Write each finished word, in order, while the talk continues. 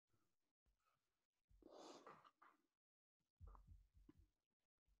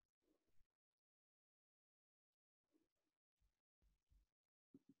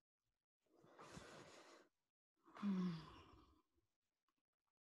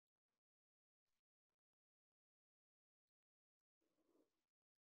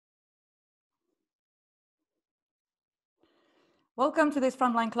Welcome to this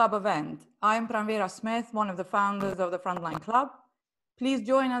Frontline Club event. I'm Pranvera Smith, one of the founders of the Frontline Club. Please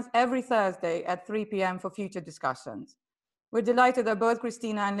join us every Thursday at 3 p.m. for future discussions. We're delighted that both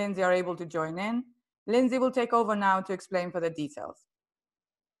Christina and Lindsay are able to join in. Lindsay will take over now to explain further details.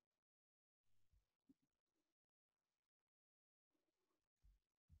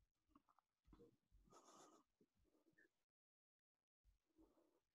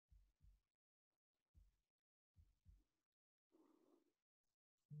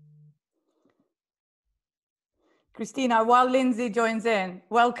 Christina, while Lindsay joins in,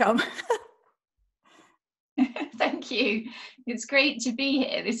 welcome. Thank you. It's great to be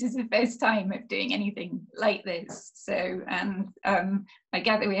here. This is the first time of doing anything like this. So, and I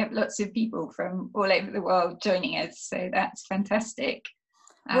gather we have lots of people from all over the world joining us. So that's fantastic.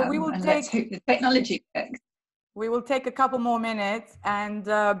 Well, let's hope the technology works. We will take a couple more minutes, and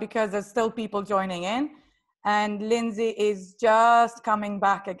because there's still people joining in, and Lindsay is just coming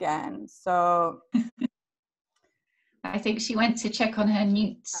back again. So I think she went to check on her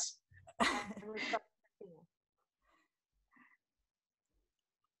newts.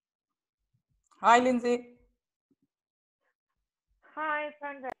 Hi, Lindsay. Hi,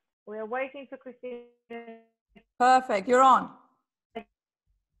 Brenda. We are waiting for Christina. Perfect. You're on.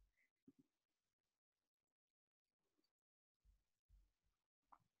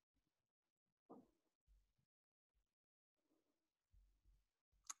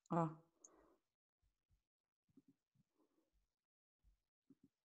 Oh.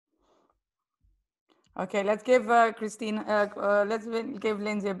 Okay, let's give let's give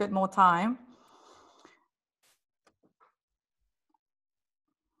Lindsay a bit more time.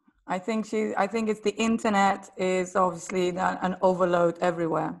 I think it's the internet is obviously an overload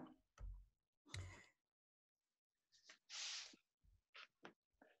everywhere.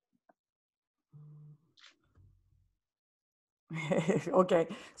 Okay,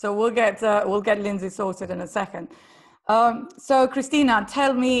 so we'll get Lindsay sorted in a second. So Christina,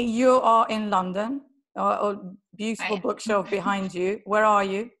 tell me, you are in London, beautiful bookshelf behind you. Where are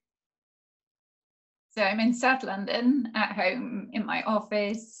you? So I'm in South London at home in my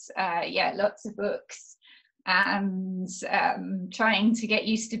office. Yeah, lots of books, and trying to get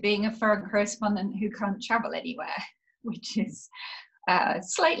used to being a foreign correspondent who can't travel anywhere, which is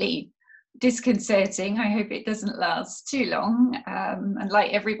slightly disconcerting. I hope it doesn't last too long. And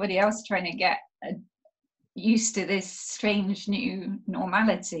like everybody else, trying to get used to this strange new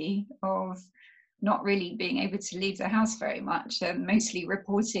normality of not really being able to leave the house very much, and mostly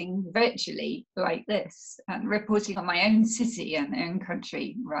reporting virtually like this, and reporting on my own city and own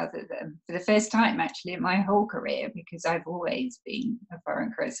country rather than, for the first time actually in my whole career, because I've always been a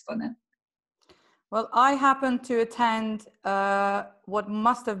foreign correspondent. Well, I happened to attend what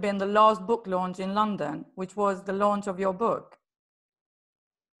must have been the last book launch in London, which was the launch of your book.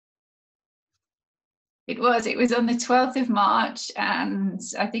 It was on the 12th of March, and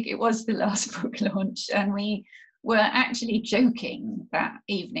I think it was the last book launch, and we were actually joking that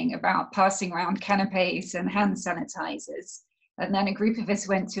evening about passing around canapes and hand sanitizers. And then a group of us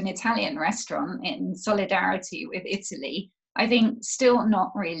went to an Italian restaurant in solidarity with Italy. I think still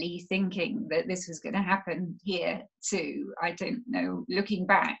not really thinking that this was going to happen here too. I don't know, looking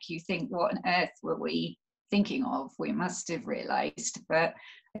back, you think, what on earth were we thinking of? We must have realized. But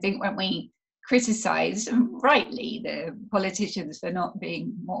I think when we criticized, rightly, the politicians for not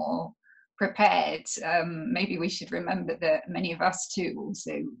being more prepared, maybe we should remember that many of us too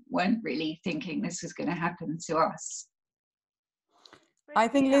also weren't really thinking this was going to happen to us. I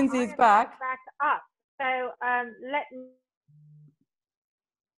think Lindsay's back. Back up. So let me.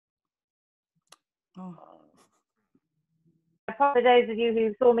 Oh. For those of you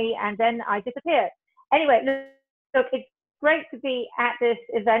who saw me and then I disappeared. Anyway, look, it's great to be at this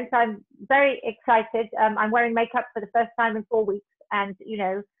event. I'm very excited. I'm wearing makeup for the first time in 4 weeks, and you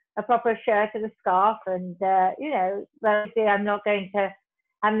know, a proper shirt and a scarf, and you know, obviously I'm not going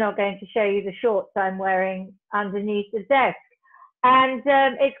to show you the shorts I'm wearing underneath the desk. And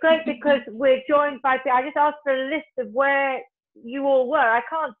it's great because we're joined by, I just asked for a list of where you all were. I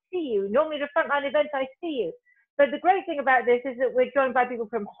can't see you. Normally the Frontline events I see you. But the great thing about this is that we're joined by people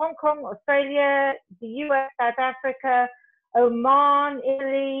from Hong Kong, Australia, the US, South Africa, Oman,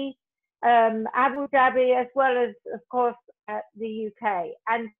 Italy, Abu Dhabi, as well as, of course, the UK.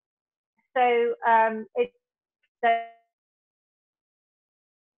 And so it's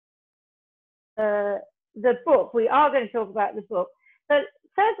the book. We are going to talk about the book. But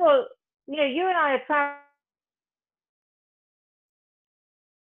first of all, you know, you and I are traveling.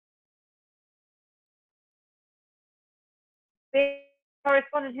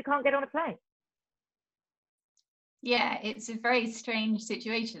 Correspondents who can't get on a plane. Yeah, it's a very strange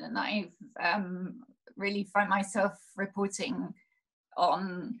situation, and I've really find myself reporting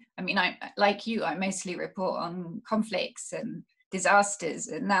on, I mean, I, like you, I mostly report on conflicts and disasters,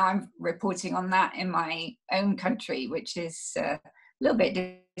 and now I'm reporting on that in my own country, which is a little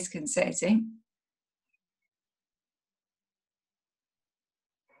bit disconcerting.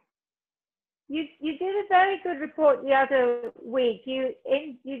 You did a very good report the other week. You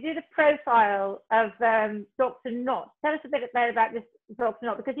did a profile of Dr. Knott. Tell us a bit about this Dr.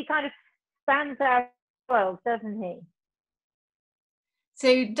 Knott, because he kind of spans our world, doesn't he?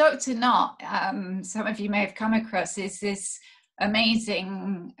 So Dr. Knott, some of you may have come across, is this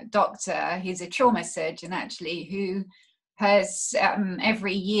amazing doctor. He's a trauma surgeon, actually, who has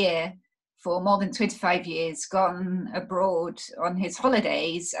every year for more than 25 years gone abroad on his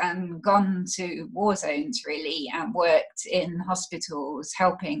holidays and gone to war zones, really, and worked in hospitals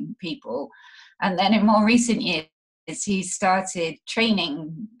helping people. And then in more recent years, he started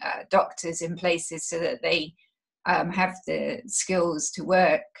training doctors in places so that they have the skills to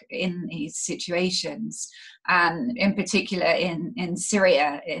work in these situations, and in particular in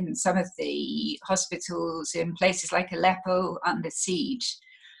Syria, in some of the hospitals in places like Aleppo under siege.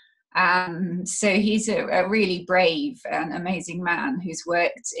 And so he's a really brave and amazing man who's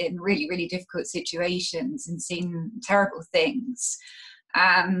worked in really, really difficult situations and seen terrible things.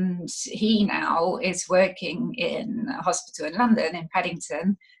 And he now is working in a hospital in London, in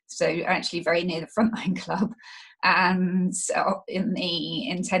Paddington, so actually very near the Frontline Club, and in the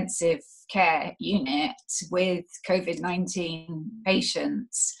intensive care unit with COVID-19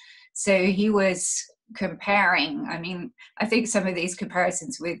 patients. So he was comparing, I mean, I think some of these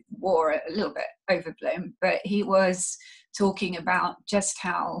comparisons with war are a little bit overblown, but he was talking about just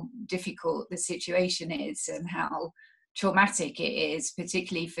how difficult the situation is and how traumatic it is,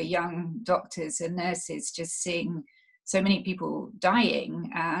 particularly for young doctors and nurses, just seeing so many people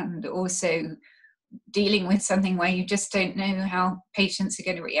dying, and also dealing with something where you just don't know how patients are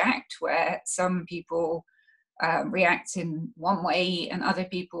going to react, where some people react in one way and other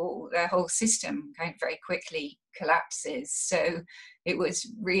people, their whole system kind of very quickly collapses. So it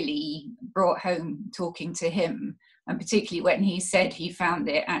was really brought home talking to him, and particularly when he said he found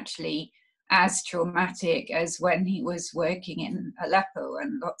it actually as traumatic as when he was working in Aleppo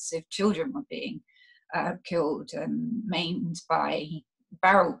and lots of children were being killed and maimed by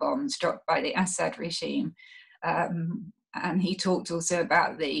barrel bombs dropped by the Assad regime. And he talked also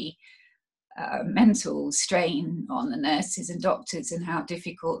about the mental strain on the nurses and doctors and how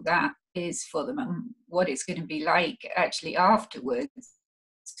difficult that is for them, and what it's going to be like actually afterwards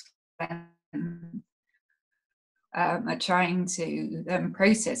when are trying to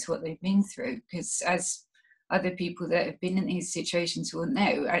process what they've been through. Because as other people that have been in these situations will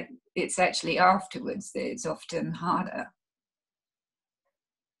know, it's actually afterwards that it's often harder.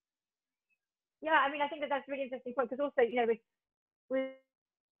 Yeah, I mean, I think that's a really interesting point, because also, you know, with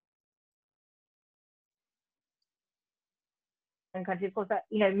countries, of course, that,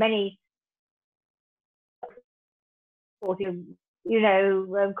 you know, many, you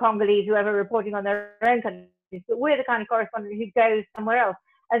know, Congolese, whoever, reporting on their own countries, but we're the kind of correspondent who goes somewhere else.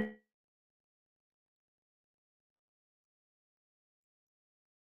 As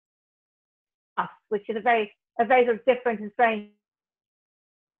us, which is a very sort of different and strange.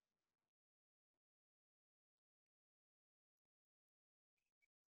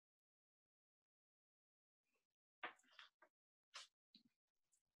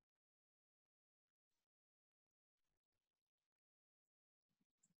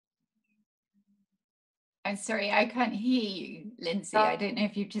 I'm sorry, I can't hear you, Lindsay. I don't know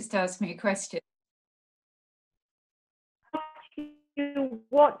if you've just asked me a question.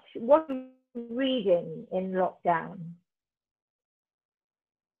 What are you reading in lockdown?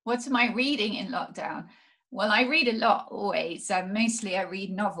 What am I reading in lockdown? Well, I read a lot always. Mostly I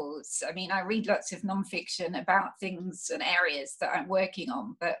read novels. I mean, I read lots of nonfiction about things and areas that I'm working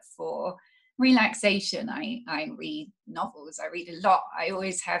on, but for relaxation, I read novels. I read a lot. I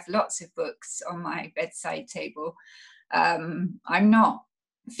always have lots of books on my bedside table. I'm not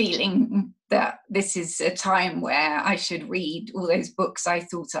feeling that this is a time where I should read all those books I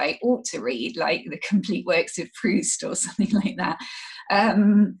thought I ought to read, like the complete works of Proust or something like that.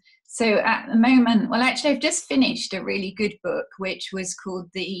 So at the moment, well, actually, I've just finished a really good book, which was called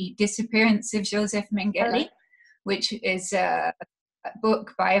The Disappearance of Joseph Mengele, which is a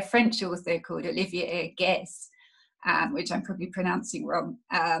book by a French author called Olivier Guess, which I'm probably pronouncing wrong,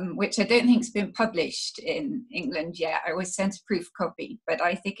 which I don't think has been published in England yet. I was sent a proof copy, but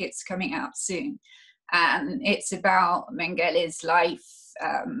I think it's coming out soon. And it's about Mengele's life,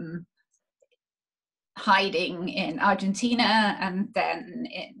 hiding in Argentina and then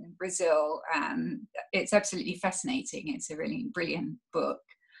in Brazil. And it's absolutely fascinating. It's a really brilliant book.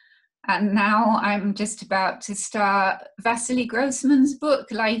 And now I'm just about to start Vasily Grossman's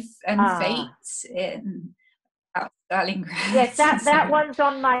book, Life and Fate, in Stalingrad. Yes, that one's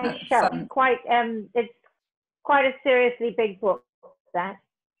on my shelf. Quite, it's quite a seriously big book, that.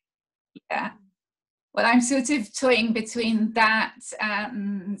 Yeah. Well, I'm sort of toying between that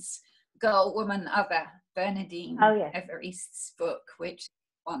and Girl, Woman, Other, Bernadine Everest's book, which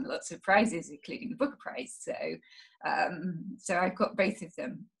won lots of prizes, including the Booker Prize. So I've got both of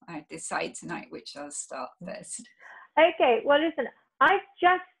them. I decide tonight which I'll start first. Okay, well, listen, I've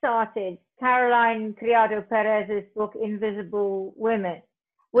just started Caroline Criado Perez's book, Invisible Women,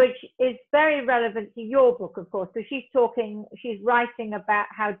 which is very relevant to your book, of course, because she's writing about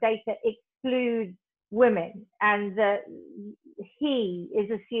how data excludes women, and he is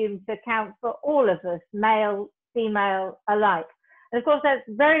assumed to account for all of us, male, female alike. And of course, that's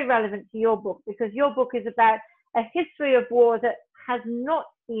very relevant to your book, because your book is about a history of war that has not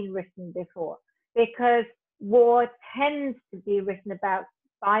been written before, because war tends to be written about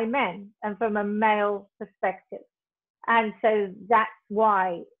by men and from a male perspective. And so that's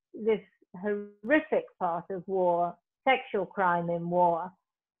why this horrific part of war, sexual crime in war,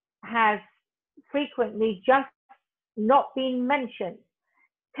 has frequently just not been mentioned.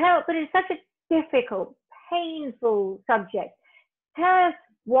 But it's such a difficult, painful subject. Tell us,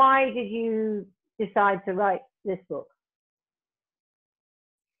 why did you decide to write this book?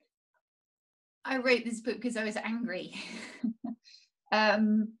 I wrote this book because I was angry.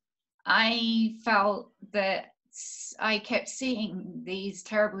 I felt that I kept seeing these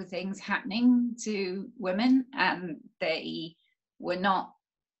terrible things happening to women, and they were not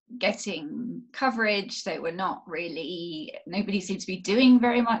getting coverage. They were not really, nobody seemed to be doing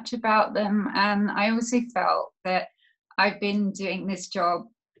very much about them. And I also felt that I've been doing this job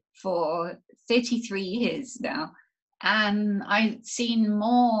for 33 years now, and I've seen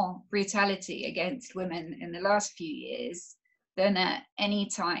more brutality against women in the last few years than at any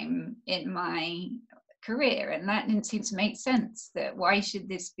time in my career. And that didn't seem to make sense, that why should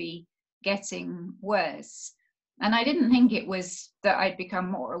this be getting worse? And I didn't think it was that I'd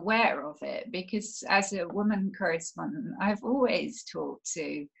become more aware of it, because as a woman correspondent, I've always talked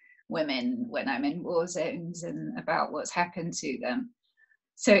to women when I'm in war zones and about what's happened to them.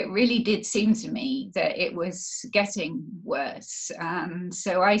 So it really did seem to me that it was getting worse. And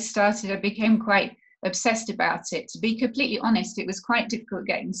so I became quite obsessed about it. To be completely honest, it was quite difficult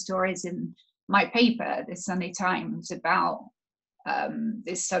getting stories in my paper, the Sunday Times, about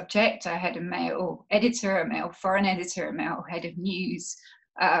this subject. I had a male editor, a male foreign editor, a male head of news.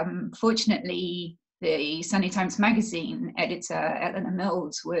 Fortunately, the Sunday Times Magazine editor, Eleanor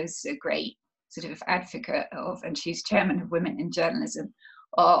Mills, was a great sort of advocate of, and she's chairman of Women in Journalism,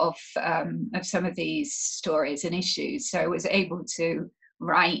 of some of these stories and issues. So I was able to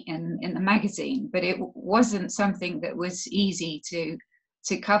write in the magazine, but it wasn't something that was easy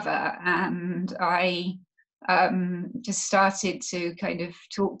to cover. And I just started to kind of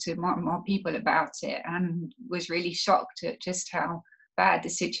talk to more and more people about it, and was really shocked at just how bad the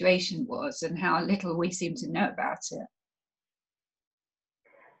situation was and how little we seem to know about it.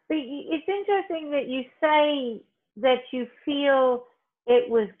 But it's interesting that you say that you feel it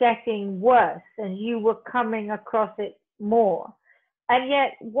was getting worse and you were coming across it more. And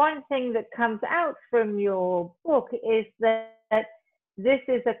yet one thing that comes out from your book is that this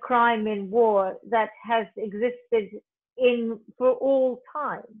is a crime in war that has existed for all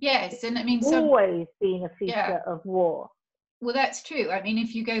time. Yes, and I mean, always been a feature of war. Well, that's true. I mean,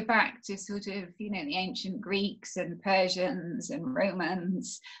 if you go back to sort of, the ancient Greeks and Persians and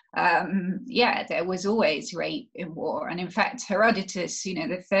Romans, there was always rape in war. And in fact, Herodotus,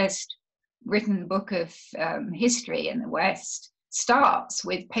 the first written book of history in the West, starts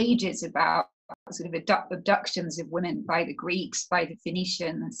with pages about sort of abductions of women by the Greeks, by the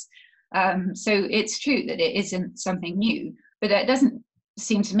Phoenicians. So it's true that it isn't something new, but that doesn't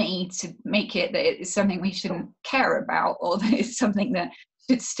seem to me to make it that it's something we shouldn't care about, or that it's something that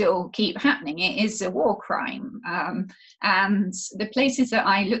should still keep happening. It is a war crime. And the places that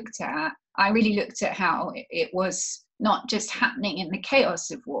I looked at, I really looked at how it was not just happening in the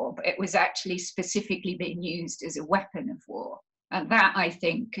chaos of war, but it was actually specifically being used as a weapon of war. And that, I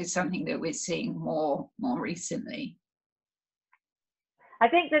think, is something that we're seeing more recently. I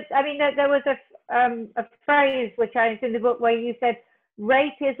think that, there was a phrase which I was in the book where you said,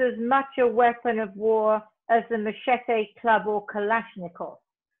 rape is as much a weapon of war as the machete, club, or Kalashnikov.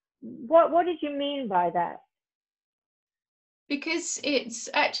 What did you mean by that? Because it's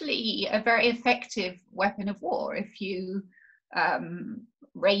actually a very effective weapon of war. If you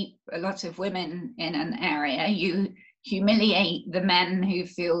rape a lot of women in an area, you humiliate the men who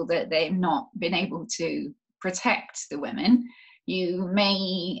feel that they've not been able to protect the women. You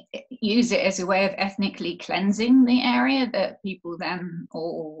may use it as a way of ethnically cleansing the area that people then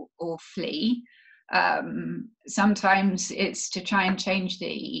all flee. Sometimes it's to try and change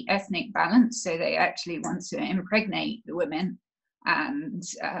the ethnic balance, so they actually want to impregnate the women and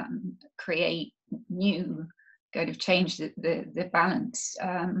create new, kind of change the balance.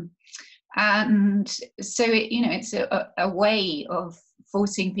 And so it's a way of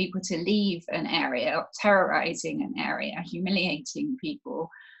forcing people to leave an area, terrorizing an area, humiliating people,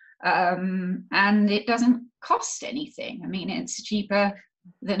 and it doesn't cost anything. I mean, it's cheaper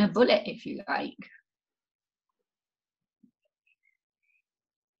than a bullet, if you like.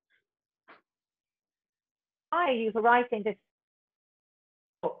 Why are you for writing this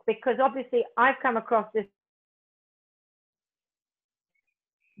book? Because obviously I've come across this,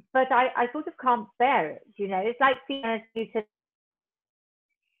 but I sort of can't bear it. It's like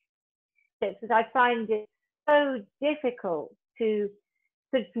because I find it so difficult to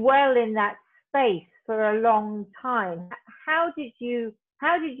dwell in that space for a long time. How did you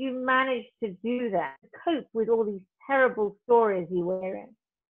manage to do that? Cope with all these terrible stories you were hearing?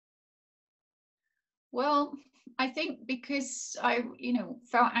 Well, I think because I,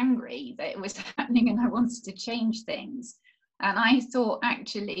 felt angry that it was happening and I wanted to change things. And I thought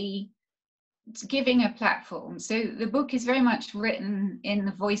actually giving a platform. So the book is very much written in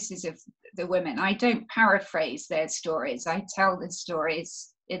the voices of the women. I don't paraphrase their stories. I tell the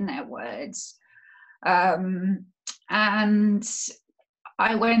stories in their words. And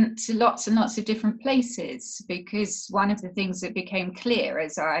I went to lots and lots of different places, because one of the things that became clear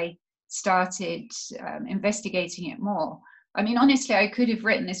as I started investigating it more, I mean, honestly, I could have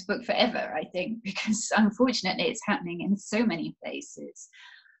written this book forever, I think, because unfortunately it's happening in so many places.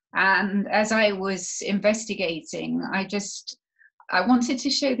 And as I was investigating, I wanted to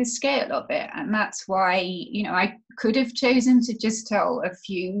show the scale of it. And that's why, I could have chosen to just tell a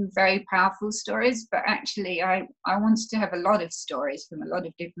few very powerful stories, but actually I wanted to have a lot of stories from a lot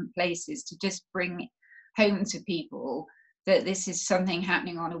of different places to just bring home to people that this is something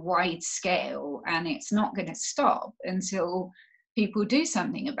happening on a wide scale, and it's not going to stop until people do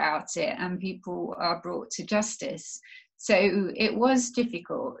something about it and people are brought to justice. So it was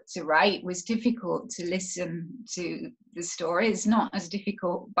difficult to write, it was difficult to listen to the stories, not as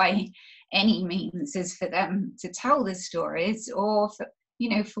difficult by any means as for them to tell the stories, or for,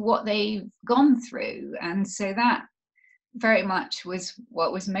 for what they've gone through. And so that very much was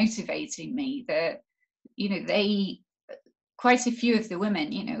what was motivating me, that, quite a few of the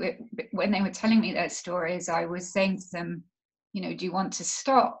women, when they were telling me their stories, I was saying to them, do you want to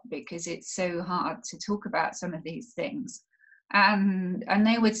stop? Because it's so hard to talk about some of these things. And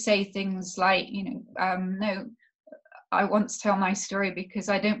they would say things like, no, I want to tell my story because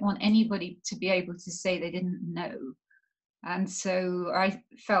I don't want anybody to be able to say they didn't know. And so I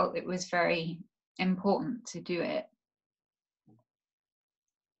felt it was very important to do it.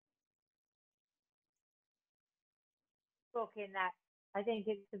 Book in that, I think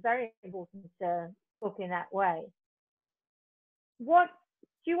it's a very important book in that way. What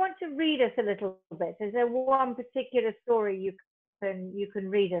do you want to read us a little bit? Is there one particular story you can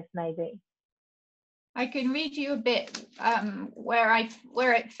read us, maybe? I can read you a bit where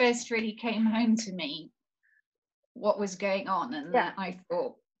it first really came home to me what was going on, and that I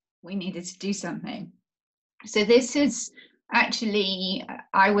thought we needed to do something. So this is actually,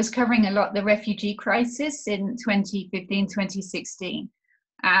 I was covering a lot the refugee crisis in 2015, 2016.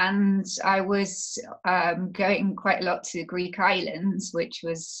 And I was going quite a lot to the Greek islands, which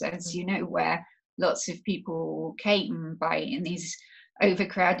was, as you know, where lots of people came in these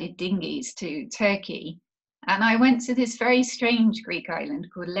overcrowded dinghies to Turkey. And I went to this very strange Greek island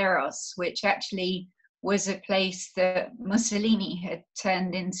called Leros, which actually was a place that Mussolini had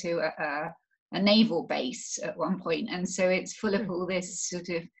turned into a naval base at one point. And so it's full of all this sort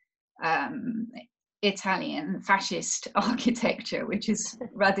of Italian fascist architecture, which is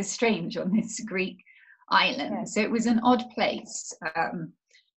rather strange on this Greek island. Yeah. So it was an odd place.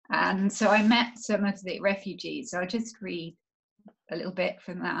 And so I met some of the refugees. I'll just read a little bit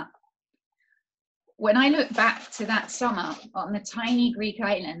from that. When I look back to that summer on the tiny Greek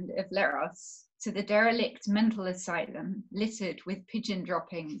island of Leros, to the derelict mental asylum littered with pigeon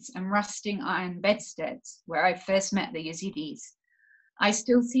droppings and rusting iron bedsteads where I first met the Yazidis, I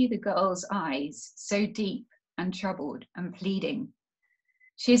still see the girl's eyes, so deep and troubled and pleading.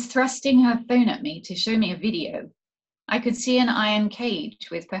 She is thrusting her phone at me to show me a video. I could see an iron cage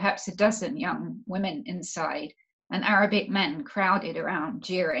with perhaps a dozen young women inside, and Arabic men crowded around,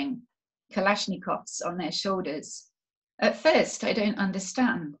 jeering, Kalashnikovs on their shoulders. At first, I don't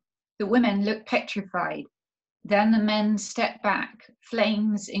understand. The women look petrified. Then the men step back,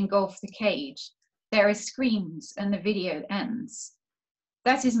 flames engulf the cage. There are screams, and the video ends.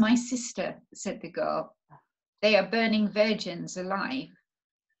 That is my sister, said the girl. They are burning virgins alive.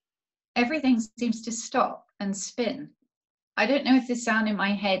 Everything seems to stop and spin. I don't know if the sound in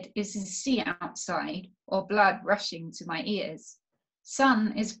my head is the sea outside or blood rushing to my ears.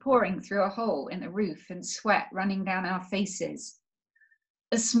 Sun is pouring through a hole in the roof and sweat running down our faces.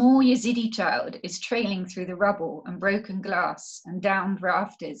 A small Yazidi child is trailing through the rubble and broken glass and downed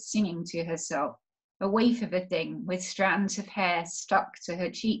rafters, singing to herself, a waif of a thing with strands of hair stuck to her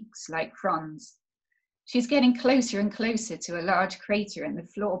cheeks like fronds. She's getting closer and closer to a large crater in the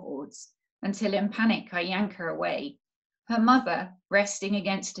floorboards, until in panic I yank her away. Her mother, resting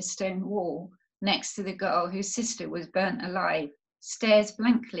against a stone wall, next to the girl whose sister was burnt alive, stares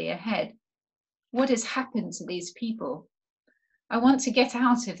blankly ahead. What has happened to these people? I want to get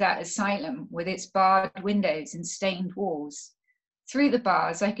out of that asylum with its barred windows and stained walls. Through the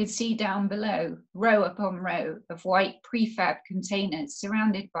bars, I could see down below, row upon row of white prefab containers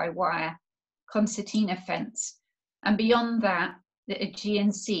surrounded by wire, concertina fence, and beyond that, the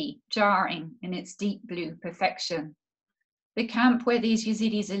Aegean Sea, jarring in its deep blue perfection. The camp where these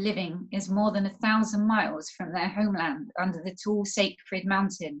Yazidis are living is more than 1,000 miles from their homeland under the tall sacred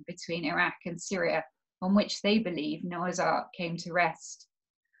mountain between Iraq and Syria, on which they believe Noah's Ark came to rest.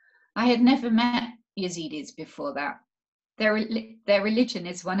 I had never met Yazidis before that. Their religion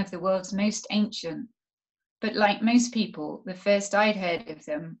is one of the world's most ancient, but like most people, the first I'd heard of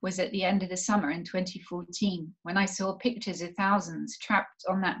them was at the end of the summer in 2014, when I saw pictures of thousands trapped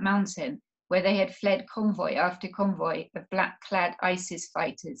on that mountain where they had fled convoy after convoy of black-clad ISIS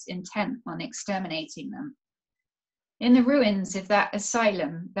fighters intent on exterminating them. In the ruins of that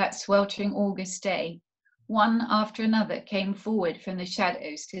asylum, that sweltering August day, one after another came forward from the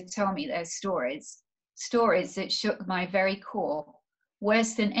shadows to tell me their stories, stories that shook my very core,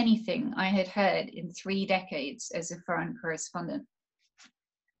 worse than anything I had heard in 3 decades as a foreign correspondent.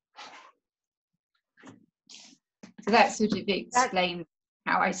 So that sort of explains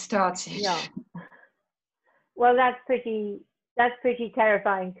how I started. Yeah. Well, that's pretty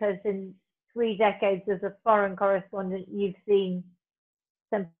terrifying, because in 3 decades as a foreign correspondent, you've seen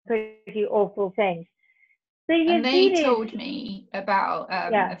some pretty awful things. So and they told me about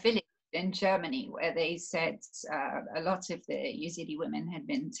a village in Germany where they said a lot of the Yazidi women had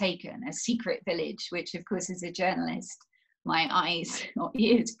been taken, a secret village, which of course as a journalist, my eyes or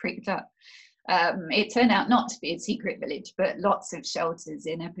ears pricked up. It turned out not to be a secret village, but lots of shelters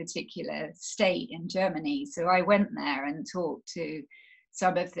in a particular state in Germany. So I went there and talked to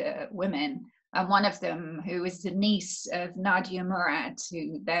some of the women, and one of them, who was the niece of Nadia Murad,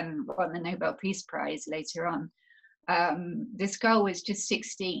 who then won the Nobel Peace Prize later on. This girl was just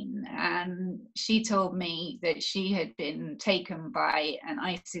 16, and she told me that she had been taken by an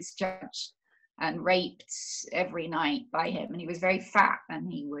ISIS judge and raped every night by him, and he was very fat and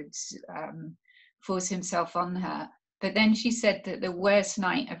he would force himself on her. But then she said that the worst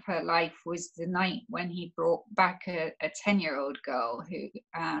night of her life was the night when he brought back a 10-year-old girl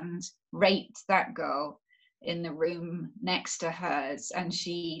and raped that girl in the room next to hers, and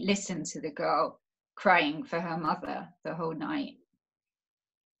she listened to the girl crying for her mother the whole night.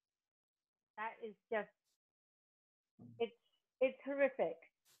 That is just, it's horrific.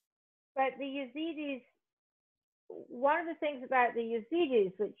 But the Yazidis, one of the things about the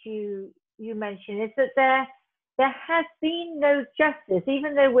Yazidis which you mentioned is that there has been no justice,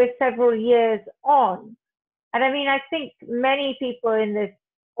 even though we're several years on. And I mean, I think many people in this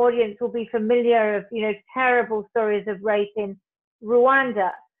audience will be familiar of, terrible stories of rape in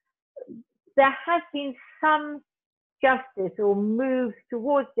Rwanda. There has been some justice or moves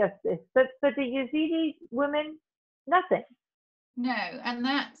towards justice, but for the Yazidi women, nothing. No, and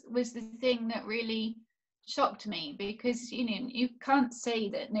that was the thing that really shocked me, because you can't say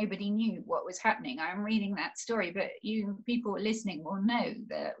that nobody knew what was happening. I'm reading that story, but people listening will know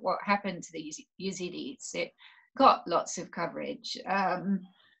that what happened to the Yazidis, it got lots of coverage,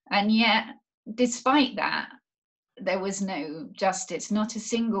 and yet despite that there was no justice. Not a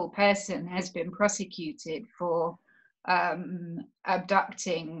single person has been prosecuted for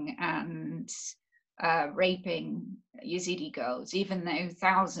abducting and raping Yazidi girls, even though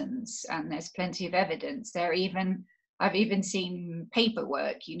thousands, and there's plenty of evidence. I've even seen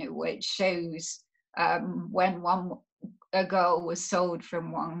paperwork, which shows when a girl was sold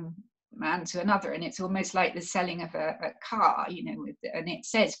from one man to another, and it's almost like the selling of a car, you know, and it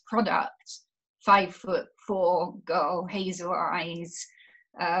says product, 5'4" girl, hazel eyes,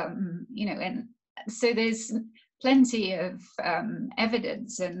 you know, and so there's plenty of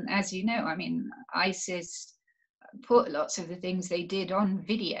evidence. And as you know, I mean, ISIS put lots of the things they did on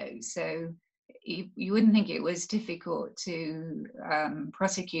video, so you wouldn't think it was difficult to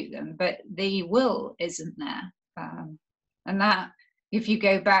prosecute them, but the will isn't there. And that, if you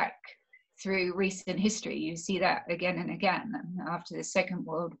go back through recent history, you see that again and again. After the Second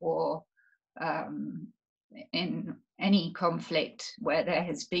World War, in any conflict where there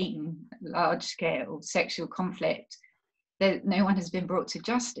has been large-scale sexual conflict, no one has been brought to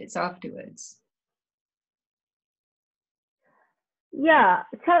justice afterwards. Yeah,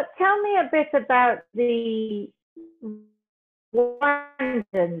 tell me a bit about the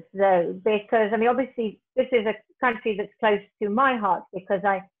Rwandans, though, because I mean, obviously, this is a country that's close to my heart because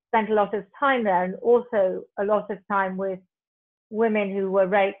I spent a lot of time there, and also a lot of time with women who were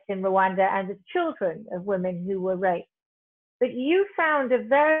raped in Rwanda and the children of women who were raped. But you found a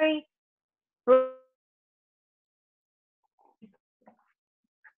very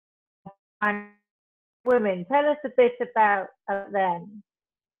women. Tell us a bit about them.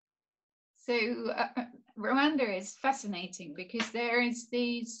 So Rwanda is fascinating because there is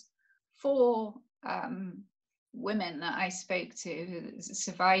these 4 women that I spoke to,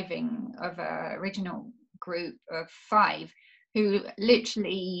 surviving of an original group of 5, who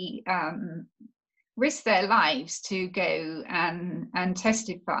literally risked their lives to go and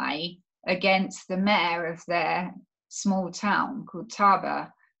testify against the mayor of their small town called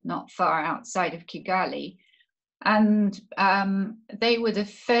Taba, not far outside of Kigali. And they were the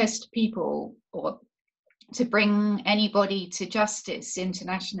first people to bring anybody to justice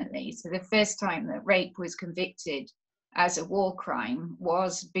internationally. So the first time that rape was convicted as a war crime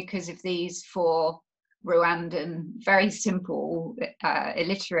was because of these 4 Rwandan, very simple,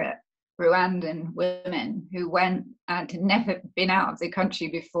 illiterate Rwandan women who went and had never been out of the country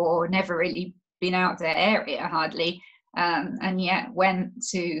before, never really been out of their area hardly, and yet went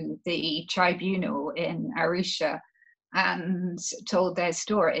to the tribunal in Arusha and told their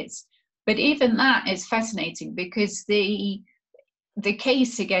stories. But even that is fascinating because the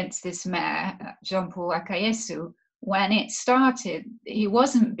case against this mayor, Jean-Paul Akayesu, when it started, he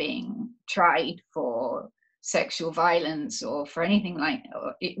wasn't being tried for sexual violence or for anything like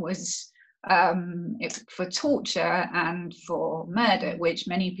that. It was for torture and for murder, which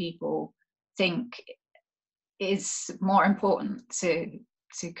many people think is more important to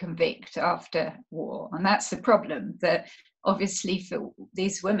convict after war. And that's the problem, that obviously for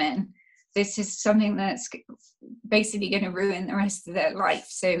these women, this is something that's basically going to ruin the rest of their life.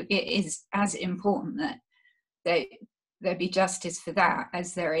 So it is as important that there be justice for that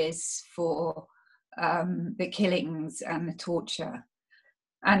as there is for the killings and the torture.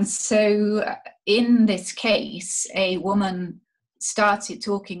 And so in this case, a woman started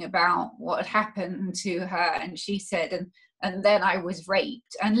talking about what had happened to her, and she said, and then I was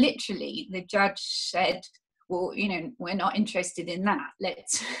raped. And literally the judge said, well, you know, we're not interested in that,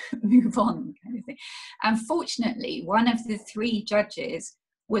 let's move on, kind of thing. And fortunately, one of the 3 judges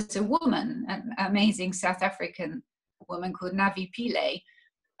was a woman, an amazing South African woman called Navi Pillay.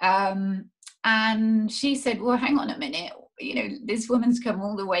 And she said, well, hang on a minute, you know, this woman's come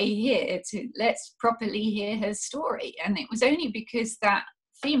all the way here let's properly hear her story. And it was only because that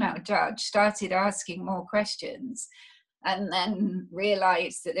female judge started asking more questions and then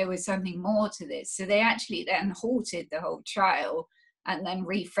realized that there was something more to this. So they actually then halted the whole trial and then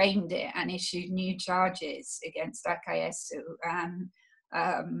reframed it and issued new charges against Akayesu. And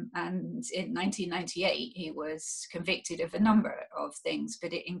in 1998, he was convicted of a number of things,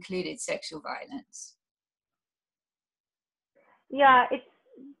 but it included sexual violence. Yeah, it's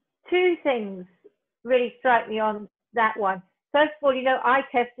 2 things really strike me on that one. First of all, you know, I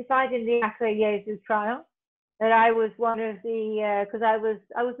testified in the Akayesu trial, that I was one of the, because I was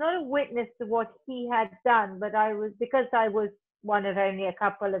not a witness to what he had done, but because I was one of only a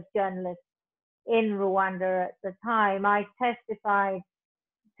couple of journalists in Rwanda at the time, I testified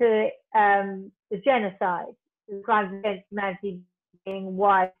to the genocide, the crimes against humanity being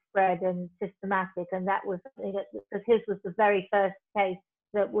widespread and systematic, and that was something that, because his was the very first case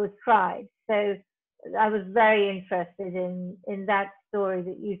that was tried. So I was very interested in that story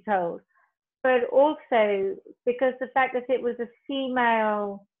that you told. But also because the fact that it was a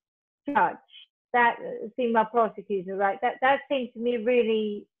female judge, that female prosecutor, right? That seemed to me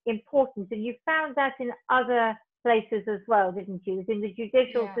really important. And you found that in other places as well, didn't you? In the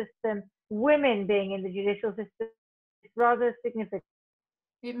judicial system, women being in the judicial system is rather significant.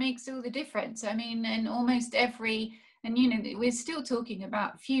 It makes all the difference. I mean, and almost every, and you know, we're still talking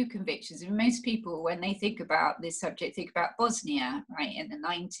about few convictions. And most people, when they think about this subject, think about Bosnia, right, in the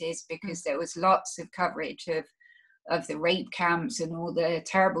 90s, because there was lots of coverage of the rape camps and all the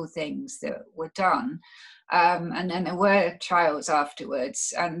terrible things that were done. And then there were trials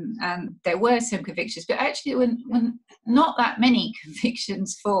afterwards, and there were some convictions, but actually when not that many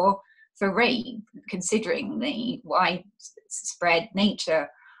convictions for rape, considering the widespread nature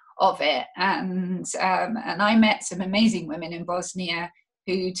of it. And I met some amazing women in Bosnia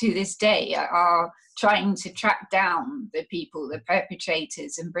who to this day are trying to track down the people, the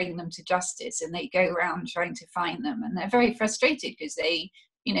perpetrators, and bring them to justice. And they go around trying to find them. And they're very frustrated because they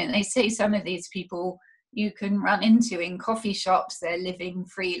say some of these people you can run into in coffee shops, they're living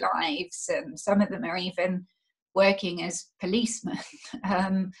free lives. And some of them are even working as policemen.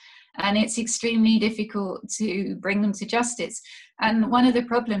 And it's extremely difficult to bring them to justice. And one of the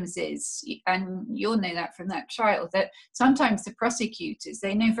problems is, and you'll know that from that trial, that sometimes the prosecutors,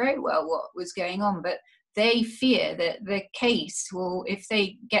 they know very well what was going on, but they fear that the case will, if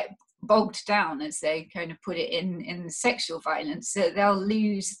they get bogged down, as they kind of put it, in sexual violence, that they'll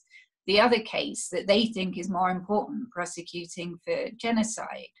lose the other case that they think is more important, prosecuting for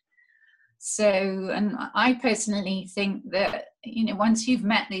genocide. So, and I personally think that, you know, once you've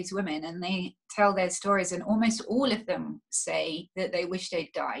met these women and they tell their stories, and almost all of them say that they wish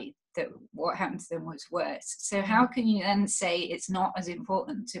they'd died, that what happened to them was worse. So how can you then say it's not as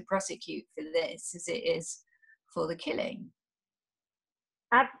important to prosecute for this as it is for the killing?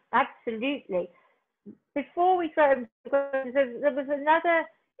 Absolutely. Before we go, there was another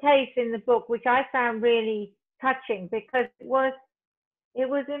case in the book which I found really touching, because it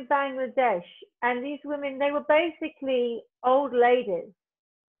was in Bangladesh, and these women, they were basically old ladies,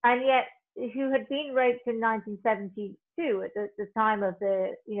 and yet who had been raped in 1972 at the time of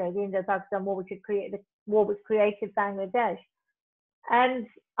the Indo-Pakistan War, which created Bangladesh. And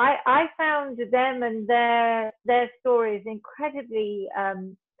I found them and their stories incredibly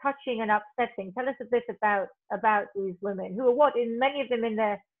touching and upsetting. Tell us a bit about these women who are many of them in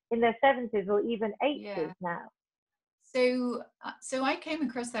their 70s or even 80s now. So I came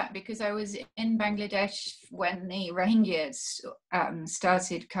across that because I was in Bangladesh when the Rohingyas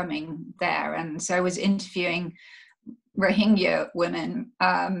started coming there, and so I was interviewing Rohingya women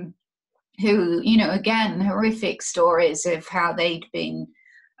who, you know, again, horrific stories of how they'd been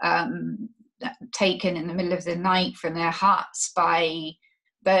taken in the middle of the night from their huts by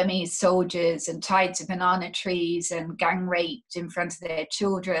Burmese soldiers and tied to banana trees and gang raped in front of their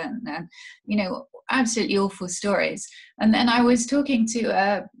children, and, you know, absolutely awful stories. And then I was talking to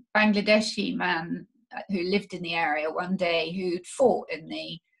a Bangladeshi man who lived in the area one day, who'd fought in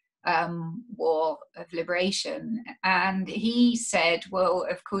the War of Liberation, and he said, well,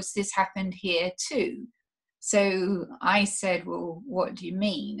 of course this happened here too. So I said, well, what do you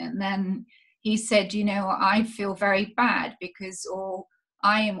mean? And then he said, you know, I feel very bad because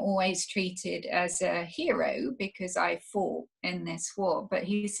I am always treated as a hero because I fought in this war. But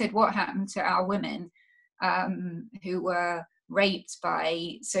he said, what happened to our women who were raped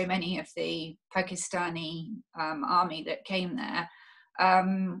by so many of the Pakistani army that came there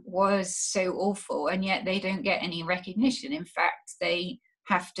was so awful, and yet they don't get any recognition. In fact, they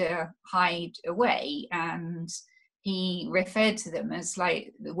have to hide away. And he referred to them as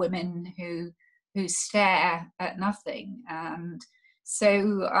like the women who stare at nothing. And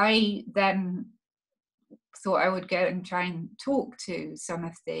so I then thought I would go and try and talk to some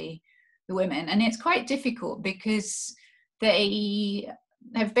of the women. And it's quite difficult because they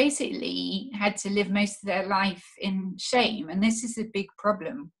have basically had to live most of their life in shame. And this is a big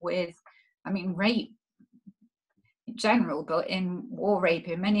problem with, I mean, rape in general, but in war rape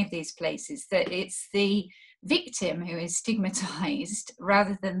in many of these places, that it's the victim who is stigmatized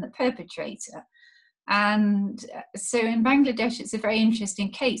rather than the perpetrator. And so in Bangladesh, it's a very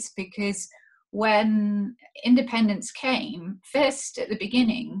interesting case because when independence came, first at the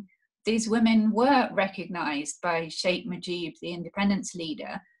beginning, these women were recognized by Sheikh Mujib, the independence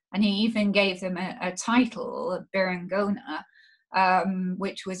leader, and he even gave them a title, Birangona,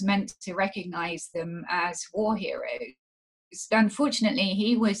 which was meant to recognize them as war heroes.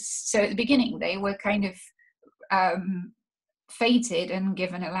 Unfortunately, so at the beginning, they were kind of fated and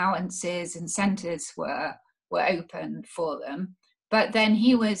given allowances, and centers were opened for them. But then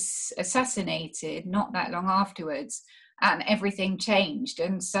he was assassinated not that long afterwards, and everything changed,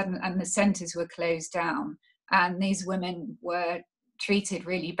 and the centers were closed down, and these women were treated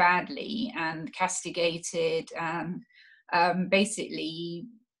really badly and castigated, and basically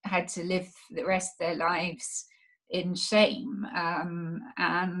had to live the rest of their lives in shame.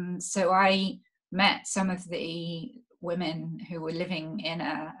 And so I met some of the women who were living in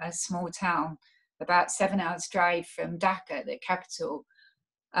a small town about 7 hours drive from Dhaka, the capital.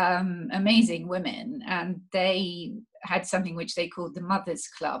 Amazing women, and they had something which they called the Mothers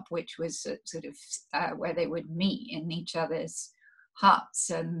Club, which was sort of where they would meet in each other's huts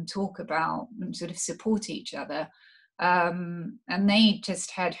and talk about and sort of support each other. And they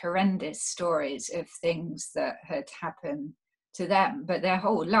just had horrendous stories of things that had happened to them, but their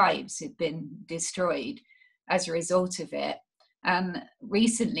whole lives had been destroyed as a result of it. And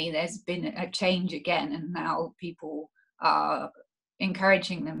recently there's been a change again, and now people are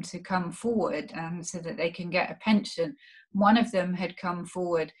encouraging them to come forward so that they can get a pension. One of them had come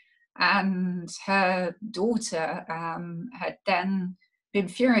forward, and her daughter had then been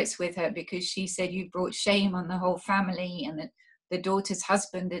furious with her because she said, "You brought shame on the whole family," and that the daughter's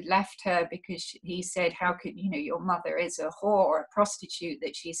husband had left her because he said, "How could, you know, your mother is a whore, a prostitute,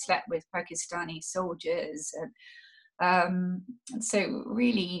 that she slept with Pakistani soldiers." And so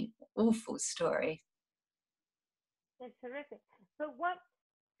really awful story. It's horrific. So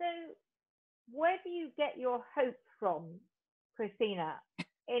where do you get your hope from, Christina,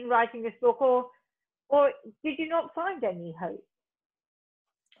 in writing this book, or did you not find any hope?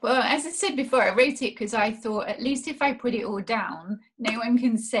 Well, as I said before, I wrote it because I thought, at least if I put it all down, no one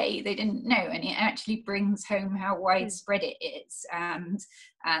can say they didn't know, and it actually brings home how widespread it is, and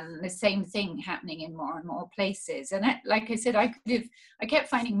the same thing happening in more and more places. And like I said, I kept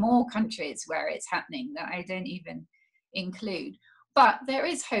finding more countries where it's happening that I don't even include. But there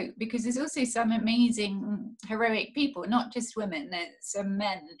is hope, because there's also some amazing, heroic people, not just women. There's some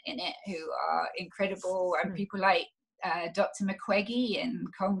men in it who are incredible, and people like Dr. Mukwege in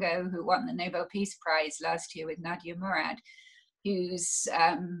Congo, who won the Nobel Peace Prize last year with Nadia Murad, who's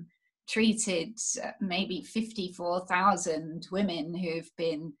treated maybe 54,000 women who've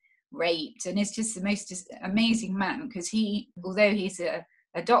been raped. And it's just the most amazing man, because he, although he's a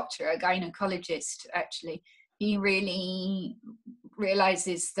doctor, a gynecologist actually, he really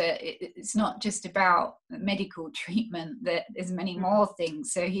realizes that it's not just about medical treatment, that there's many more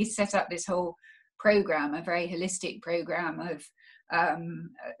things. So he set up this whole program, a very holistic program of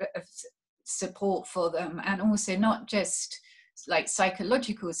support for them, and also not just like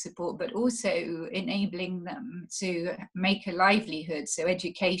psychological support, but also enabling them to make a livelihood, so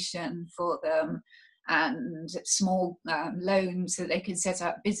education for them and small loans so they can set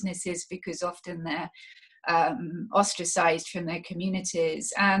up businesses, because often they're ostracized from their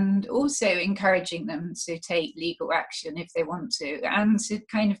communities, and also encouraging them to take legal action if they want to, and to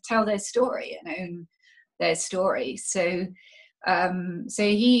kind of tell their story and own their story. So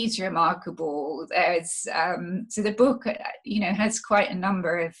he's remarkable. There's so the book, has quite a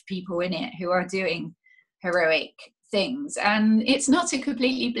number of people in it who are doing heroic things, and it's not a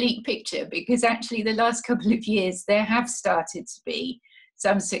completely bleak picture, because actually the last couple of years there have started to be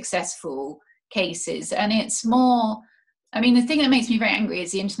some successful cases, and it's more, I mean, the thing that makes me very angry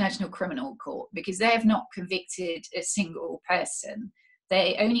is the International Criminal Court, because they have not convicted a single person.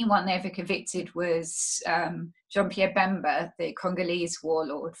 The only one they ever convicted was Jean-Pierre Bemba, the Congolese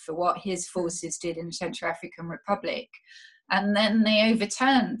warlord, for what his forces did in the Central African Republic, and then they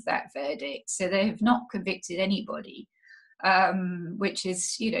overturned that verdict, so they have not convicted anybody, which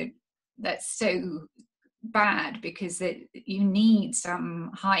is, that's so bad, because you need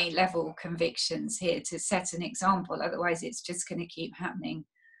some high level convictions here to set an example. Otherwise it's just going to keep happening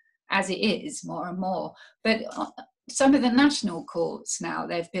as it is, more and more. But some of the national courts now,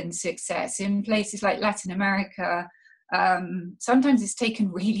 there've been success in places like Latin America. Sometimes it's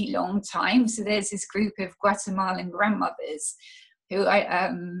taken really long time. So there's this group of Guatemalan grandmothers who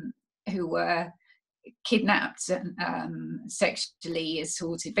were kidnapped and sexually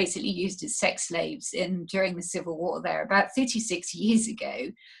assaulted, basically used as sex slaves during the Civil War there about 36 years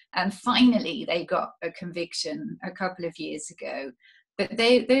ago, and finally they got a conviction a couple of years ago. But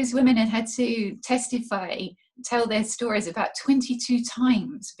those women had to testify, tell their stories about 22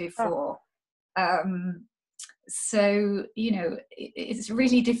 times before. So it's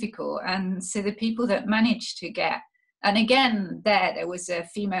really difficult. And so the people that managed to get, and again, there was a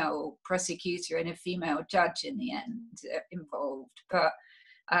female prosecutor and a female judge in the end involved. But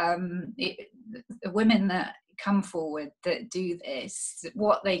the women that come forward that do this,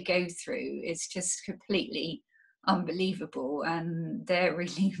 what they go through is just completely unbelievable, and they're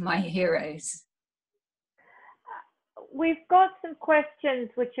really my heroes. We've got some questions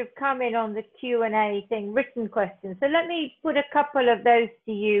which have come in on the Q&A thing, written questions. So let me put a couple of those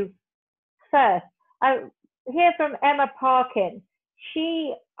to you first. I hear from Emma Parkin.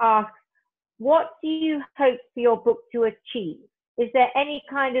 She asks, what do you hope for your book to achieve? Is there any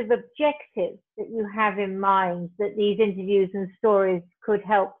kind of objective that you have in mind that these interviews and stories could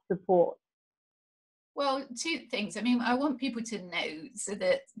help support? Well, two things. I mean, I want people to know so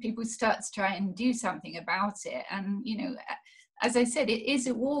that people start to try and do something about it. And, you know, as I said, it is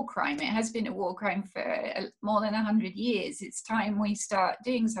a war crime. It has been a war crime for more than 100 years. It's time we start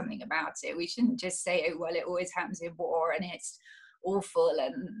doing something about it. We shouldn't just say, oh, well, it always happens in war and it's awful,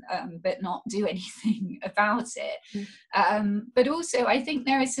 and but not do anything about it. But also, I think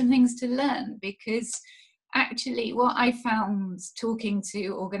there are some things to learn, because actually what I found talking to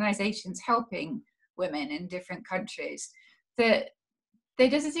organizations helping women in different countries, that there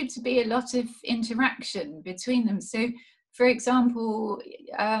doesn't seem to be a lot of interaction between them. So, for example,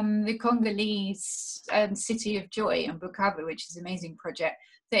 the Congolese City of Joy in Bukavu, which is an amazing project,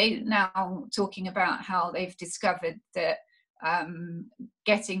 they're now talking about how they've discovered that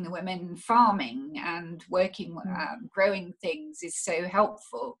getting the women farming and working, growing things is so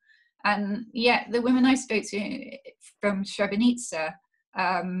helpful. And yet the women I spoke to from Srebrenica,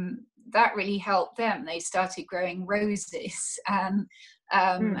 that really helped them. They started growing roses, and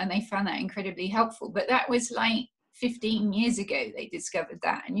they found that incredibly helpful. But that was like 15 years ago they discovered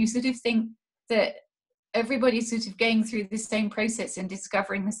that. And you sort of think that everybody's sort of going through the same process and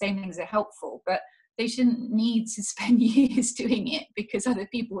discovering the same things are helpful, but they shouldn't need to spend years doing it because other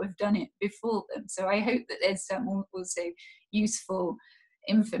people have done it before them. So I hope that there's some also useful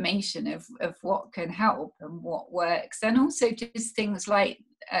information of what can help and what works, and also just things like,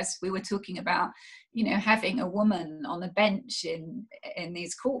 as we were talking about, you know, having a woman on the bench in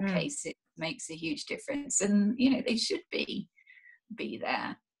these court cases makes a huge difference, and you know, they should be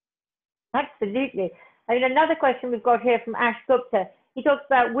there. Absolutely. I mean, another question we've got here from Ash Gupta. He talks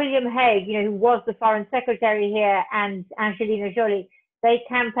about William Hague, you know, who was the foreign secretary here, and Angelina Jolie. They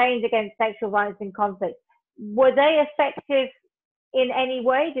campaigned against sexual violence in conflict. Were they effective in any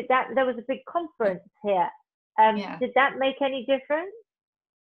way? There was a big conference here. Did that make any difference?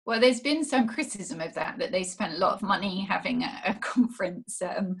 Well, there's been some criticism of that they spent a lot of money having a conference,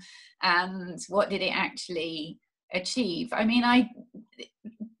 and what did it actually achieve? I mean,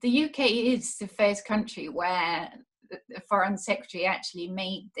 the UK is the first country where the Foreign Secretary actually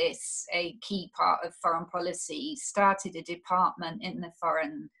made this a key part of foreign policy, started a department in the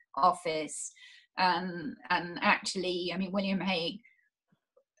Foreign Office, and actually, I mean, William Hague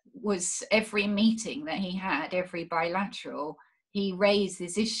was, every meeting that he had, every bilateral, he raised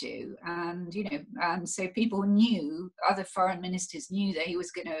this issue, and you know, and so people knew, other foreign ministers knew that he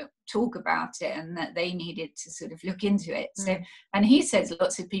was going to talk about it and that they needed to sort of look into it. So, and he says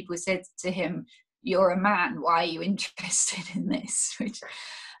lots of people said to him, "You're a man, why are you interested in this?" Which,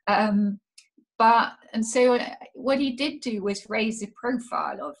 and so what he did do was raise the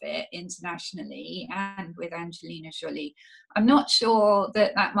profile of it internationally, and with Angelina Jolie. I'm not sure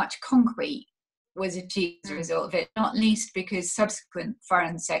that much concrete was achieved as a result of it, not least because subsequent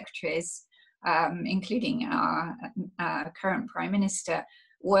foreign secretaries, including our current Prime Minister,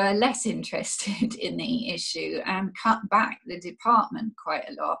 were less interested in the issue and cut back the department quite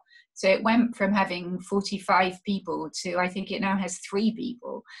a lot. So it went from having 45 people to, I think it now has 3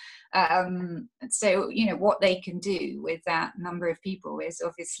 people. So, you know, what they can do with that number of people is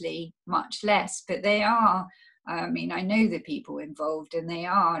obviously much less, but they are, I mean, I know the people involved, and they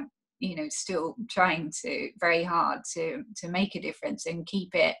are, you know, still trying very hard to make a difference and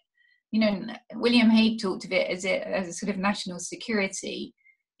keep it, you know. William Hague talked of it as a sort of national security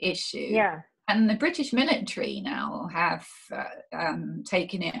issue. Yeah. And the British military now have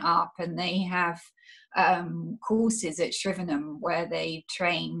taken it up, and they have courses at Shrivenham where they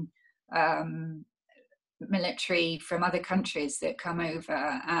train military from other countries that come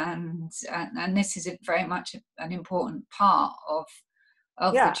over, and this is very much an important part of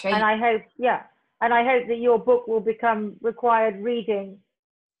the training. And I hope that your book will become required reading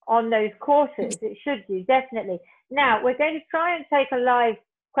on those courses. It should do, definitely. Now we're going to try and take a live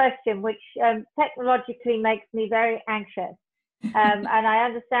question, which technologically makes me very anxious, and I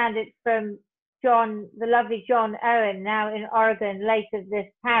understand it's from John, the lovely John Owen, now in Oregon, late of this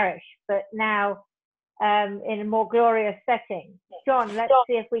parish, but now in a more glorious setting. John, let's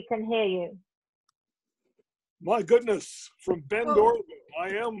see if we can hear you. My goodness, from Bend, Oregon,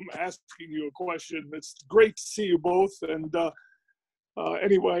 I am asking you a question. It's great to see you both, and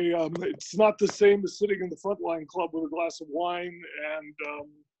anyway, it's not the same as sitting in the Frontline Club with a glass of wine and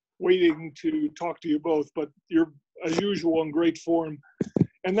waiting to talk to you both, but you're, as usual, in great form.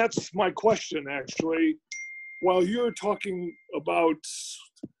 And that's my question, actually. While you're talking about,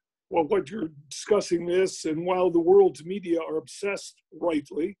 well, what you're discussing this, and while the world's media are obsessed,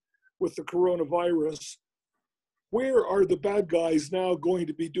 rightly, with the coronavirus, where are the bad guys now going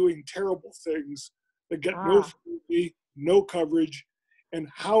to be doing terrible things that get no scrutiny, no coverage? And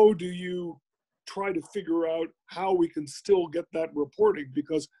how do you try to figure out how we can still get that reporting?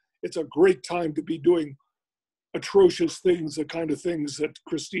 Because it's a great time to be doing atrocious things, the kind of things that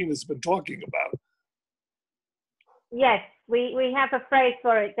Christina's been talking about. Yes, we have a phrase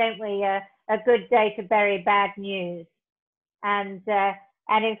for it, don't we? A good day to bury bad news. And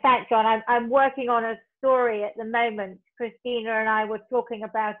in fact, John, I'm working on a story at the moment. Christina and I were talking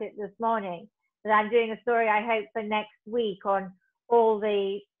about it this morning, that I'm doing a story, I hope, for next week on all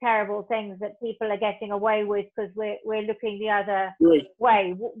the terrible things that people are getting away with because we're looking the other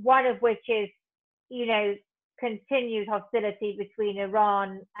way. One of which is, you know, continued hostility between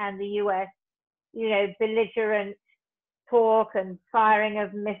Iran and the US, you know, belligerent talk and firing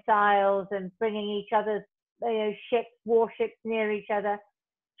of missiles and bringing each other's, you know, warships near each other.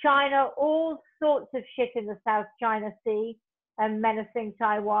 China, all sorts of shit in the South China Sea and menacing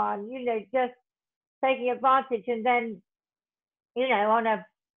Taiwan, you know, just taking advantage. And then, you know,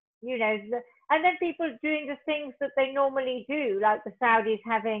 and then people doing the things that they normally do, like the Saudis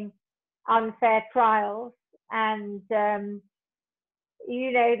having unfair trials. And,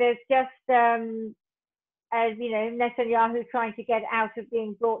 you know, there's just, as you know, Netanyahu trying to get out of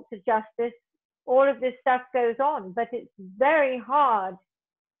being brought to justice. All of this stuff goes on, but it's very hard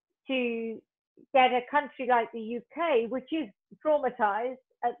to get a country like the UK, which is traumatized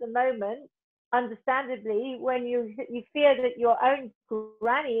at the moment, understandably, when you fear that your own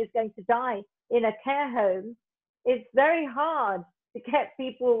granny is going to die in a care home. It's very hard to get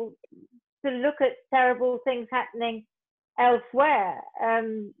people to look at terrible things happening elsewhere.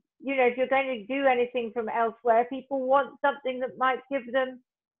 You know, if you're going to do anything from elsewhere, people want something that might give them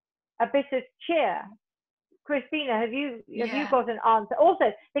a bit of cheer. Christina, have you got an answer?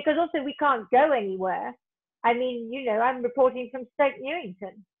 Also, because we can't go anywhere. I mean, you know, I'm reporting from Stoke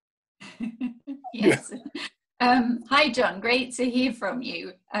Newington. Yes. Hi, John. Great to hear from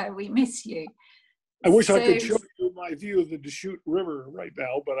you. We miss you. I wish I could show you my view of the Deschutes River right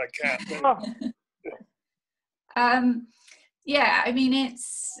now, but I can't. Yeah, I mean,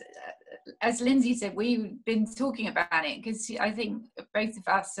 it's, as Lindsay said, we've been talking about it because I think both of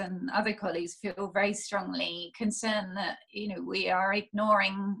us and other colleagues feel very strongly concerned that, you know, we are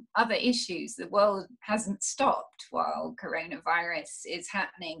ignoring other issues. The world hasn't stopped while coronavirus is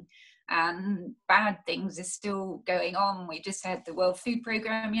happening and bad things are still going on. We just had the World Food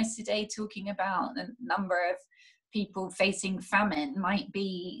Programme yesterday talking about the number of people facing famine might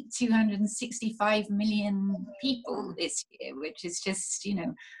be 265 million people this year, which is just, you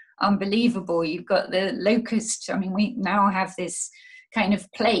know, unbelievable. You've got the locust. I mean, we now have this kind of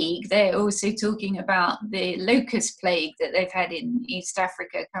plague. They're also talking about the locust plague that they've had in East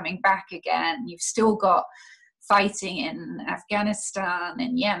Africa coming back again. You've still got fighting in Afghanistan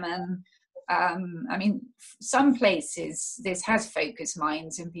and Yemen. I mean, some places this has focused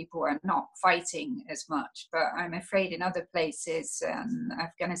minds and people are not fighting as much, but I'm afraid in other places,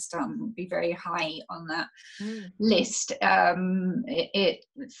 Afghanistan will be very high on that list.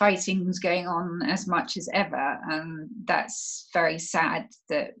 Fighting's going on as much as ever, and that's very sad.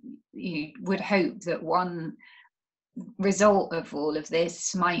 That you would hope that one result of all of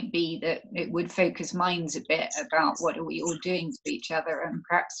this might be that it would focus minds a bit about what are we all doing to each other, and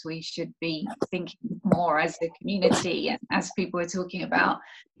perhaps we should be thinking more as a community. And as people are talking about,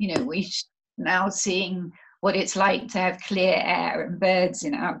 you know, we now seeing what it's like to have clear air and birds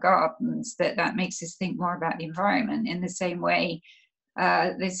in our gardens, that makes us think more about the environment in the same way.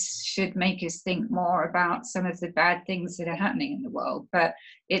 This should make us think more about some of the bad things that are happening in the world. But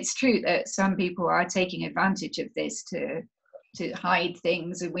it's true that some people are taking advantage of this to hide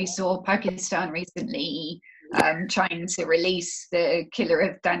things. And we saw Pakistan recently trying to release the killer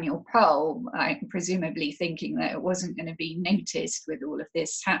of Daniel Pearl, presumably thinking that it wasn't going to be noticed with all of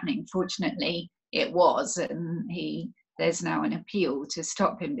this happening. Fortunately, it was, and there's now an appeal to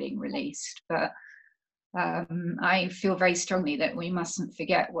stop him being released. But I feel very strongly that we mustn't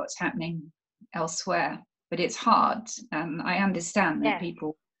forget what's happening elsewhere, but it's hard. I understand that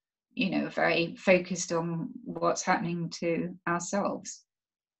people, you know, are very focused on what's happening to ourselves.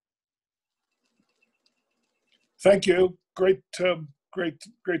 Thank you. Great to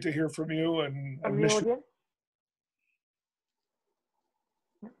hear from you. And from the audience.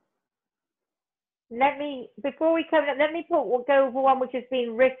 Before we come, let me go over one which has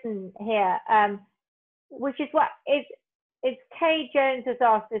been written here. Which is what it's Kay Jones has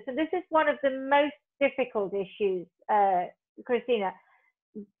asked this, and this is one of the most difficult issues, Christina.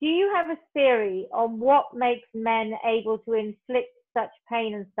 Do you have a theory on what makes men able to inflict such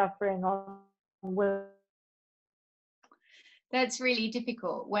pain and suffering on women? That's really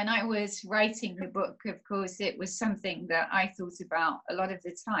difficult. When I was writing the book, of course, it was something that I thought about a lot of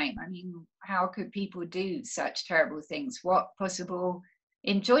the time. I mean, how could people do such terrible things? What possible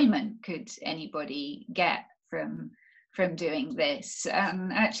enjoyment could anybody get from doing this?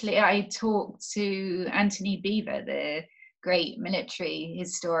 Actually, I talked to Anthony Beevor, the great military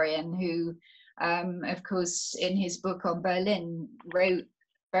historian, who, of course, in his book on Berlin, wrote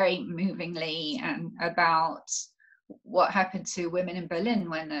very movingly about what happened to women in Berlin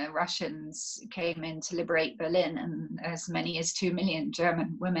when the Russians came in to liberate Berlin, and as many as 2 million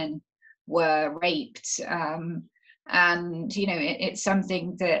German women were raped. And, you know, it's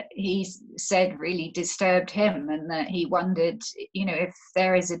something that he said really disturbed him, and that he wondered, you know, if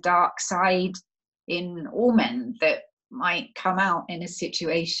there is a dark side in all men that might come out in a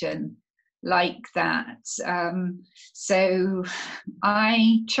situation like that. So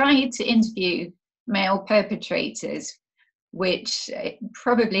I tried to interview male perpetrators, which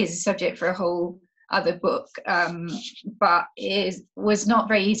probably is a subject for a whole other book, but was not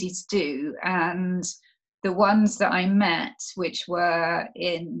very easy to do. And the ones that I met, which were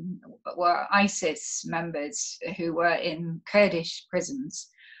ISIS members who were in Kurdish prisons,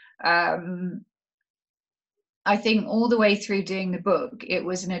 I think all the way through doing the book, it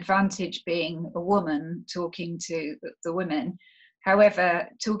was an advantage being a woman talking to the women. However,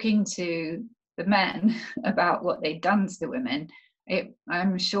 talking to the men about what they'd done to the women,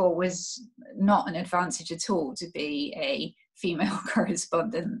 I'm sure was not an advantage at all to be a female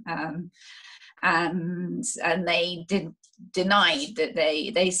correspondent. And they denied that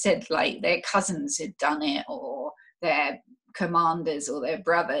they said like their cousins had done it, or their commanders or their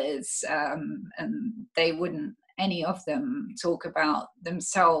brothers, and they wouldn't, any of them, talk about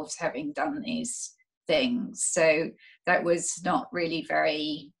themselves having done these things. So that was not really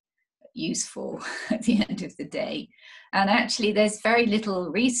very useful at the end of the day. And actually there's very little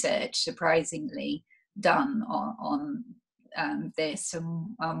research, surprisingly, done on this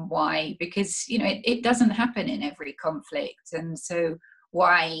and why, because, you know, it doesn't happen in every conflict. And so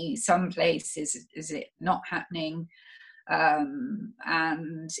why some places is it not happening?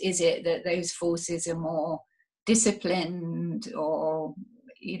 And is it that those forces are more disciplined, or,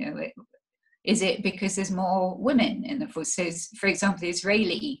 you know, is it because there's more women in the force? So, for example, the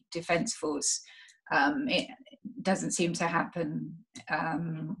Israeli Defense Force, it doesn't seem to happen,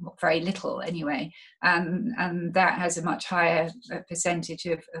 very little anyway, and that has a much higher percentage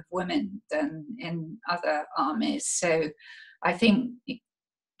of women than in other armies. So I think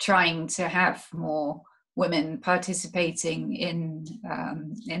trying to have more women participating in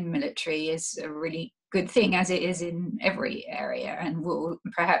military is a really good thing, as it is in every area, and will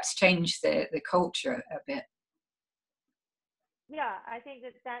perhaps change the culture a bit. Yeah, I think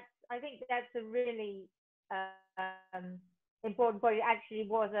that's a really important point. It actually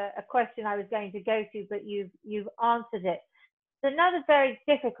was a question I was going to go to, but you've answered it. Another very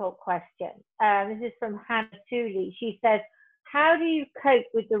difficult question. This is from Hannah Tooley. She says, how do you cope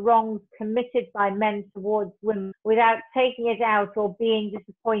with the wrongs committed by men towards women without taking it out or being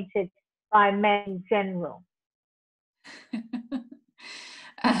disappointed by men in general?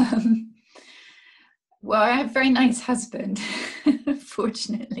 Well, I have a very nice husband,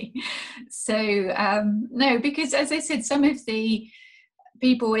 fortunately. So, no, because as I said, some of the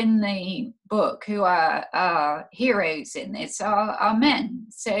people in the book who are heroes in this are men.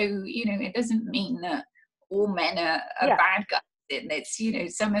 So, you know, it doesn't mean that all men are bad guys in this. You know,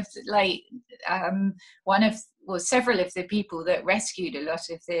 some of the, like, several of the people that rescued a lot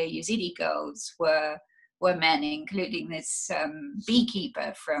of the Yazidi girls were men, including this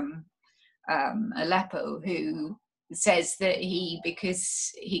beekeeper from Aleppo, who says that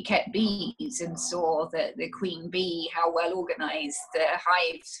because he kept bees and saw that the queen bee, how well organized the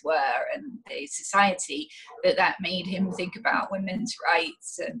hives were and the society, that made him think about women's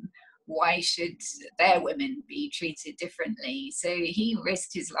rights and why should their women be treated differently. So he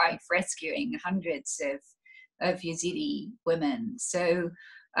risked his life rescuing hundreds of Yazidi women. So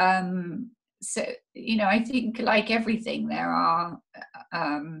you know, I think like everything, there are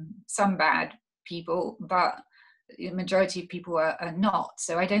some bad people, but the majority of people are not.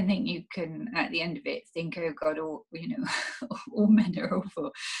 So I don't think you can, at the end of it, think, oh God, all, you know, all men are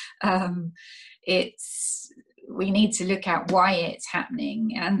awful. We need to look at why it's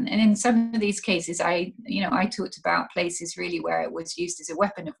happening, and in some of these cases, I talked about places really where it was used as a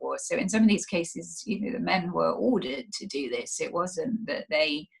weapon of war. So in some of these cases, you know, the men were ordered to do this. It wasn't that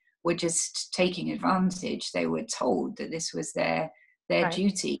they were just taking advantage. They were told that this was their right.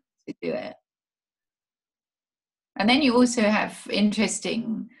 duty to do it. And then you also have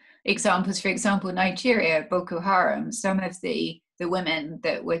interesting examples. For example, Nigeria, Boko Haram, some of the women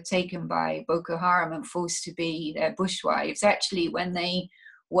that were taken by Boko Haram and forced to be their bushwives, actually, when they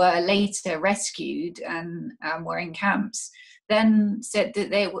were later rescued and were in camps, then said that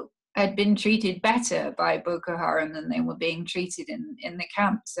they had been treated better by Boko Haram than they were being treated in the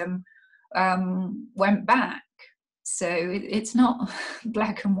camps, and went back. So it's not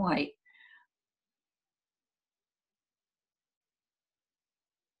black and white.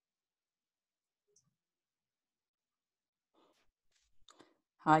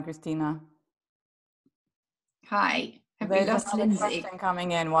 Hi, Christina. Hi. Have we There's lost another Lindsay? question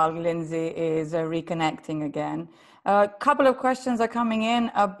coming in while Lindsay is reconnecting again. A couple of questions are coming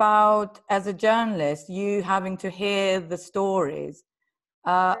in about, as a journalist, you having to hear the stories.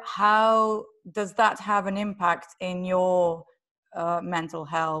 How does that have an impact in your mental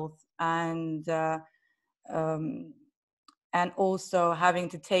health, and also having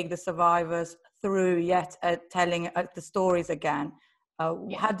to take the survivors through yet telling the stories again?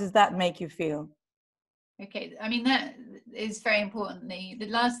 How does that make you feel? Okay, I mean, that is very important. The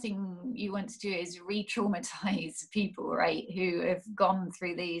last thing you want to do is re-traumatize people, right, who have gone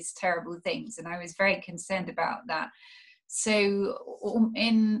through these terrible things. And I was very concerned about that. So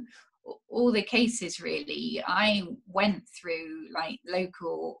in all the cases, really, I went through like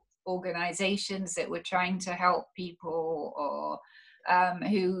local organizations that were trying to help people, or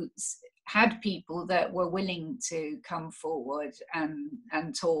who had people that were willing to come forward and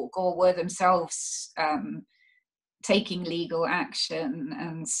talk, or were themselves taking legal action,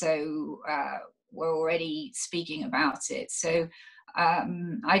 and so were already speaking about it. So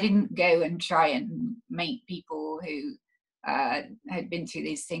I didn't go and try and make people who had been through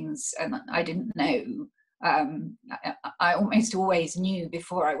these things and I didn't know. I almost always knew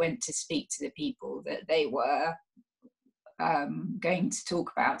before I went to speak to the people that they were going to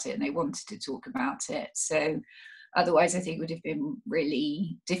talk about it and they wanted to talk about it. So otherwise I think it would have been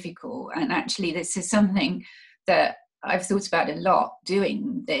really difficult. And actually this is something that I've thought about a lot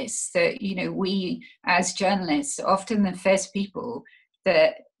doing this, that, you know, we as journalists are often the first people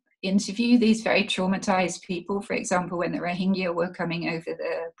that interview these very traumatized people. For example, when the Rohingya were coming over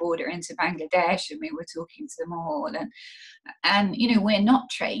the border into Bangladesh and we were talking to them all, and you know, we're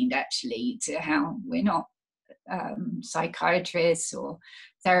not trained actually to how, we're not psychiatrists or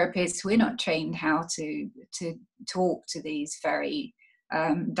therapists, we're not trained how to talk to these very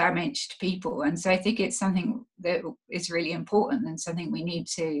damaged people. And so I think it's something that is really important and something we need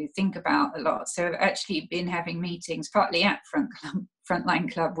to think about a lot. So I've actually been having meetings partly at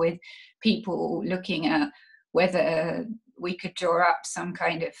Frontline Club with people looking at whether we could draw up some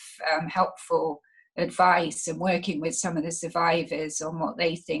kind of helpful advice and working with some of the survivors on what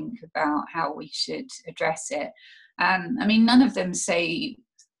they think about how we should address it. And I mean, none of them say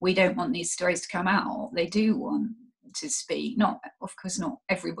we don't want these stories to come out. They do want to speak. Not, of course, not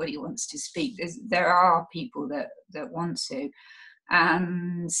everybody wants to speak. There are people that want to,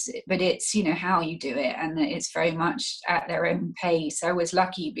 but it's, you know, how you do it, and it's very much at their own pace. I was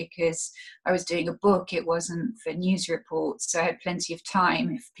lucky because I was doing a book. It wasn't for news reports, so I had plenty of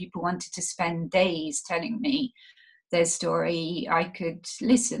time. If people wanted to spend days telling me their story, I could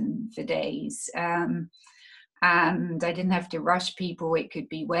listen for days. And I didn't have to rush people. It could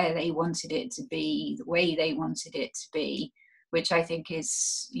be where they wanted it to be, the way they wanted it to be, which I think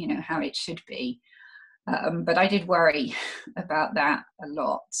is, you know, how it should be. But I did worry about that a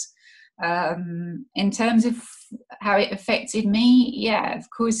lot. In terms of how it affected me, yeah, of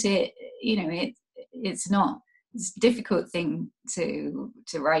course it, you know, it's a difficult thing to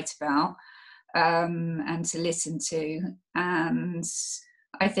write about and to listen to. And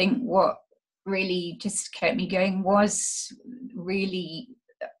I think what really just kept me going was really,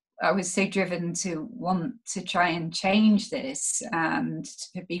 I was so driven to want to try and change this and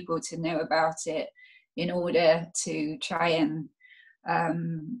for people to know about it in order to try and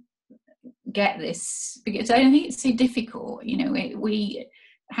get this, because I don't think it's so difficult. You know, we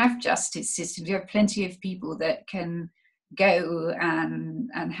have justice systems. We have plenty of people that can go and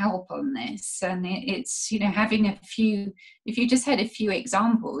help on this, and it's, you know, having a few, if you just had a few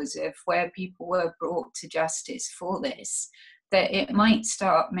examples of where people were brought to justice for this, that it might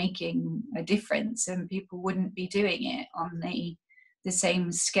start making a difference and people wouldn't be doing it on the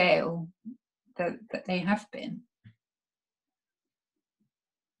same scale that they have been.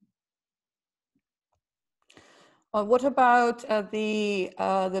 What about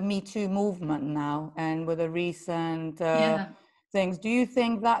the Me Too movement now, and with the recent things? Do you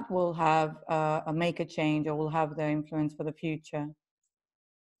think that will have make a change, or will have their influence for the future?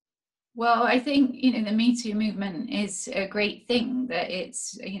 Well, I think, the Me Too movement is a great thing, that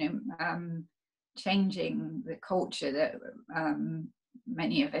it's, changing the culture that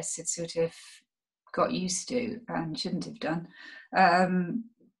many of us had sort of got used to and shouldn't have done.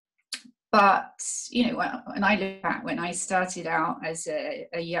 But, when I look back, when I started out as a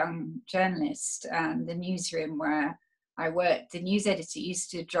young journalist, and the newsroom where I worked, the news editor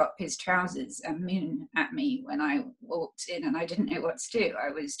used to drop his trousers and moon at me when I walked in, and I didn't know what to do. I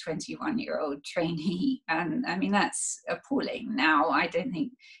was 21-year-old trainee, and I mean, that's appalling. Now, I don't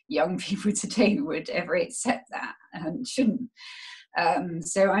think young people today would ever accept that, and shouldn't.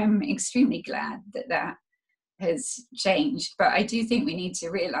 So I'm extremely glad that that has changed. But I do think we need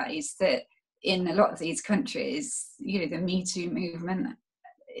to realise that in a lot of these countries, the Me Too movement,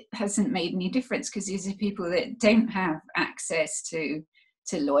 it hasn't made any difference, because these are people that don't have access to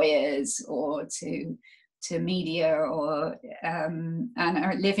lawyers or to media, or and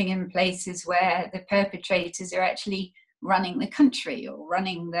are living in places where the perpetrators are actually running the country or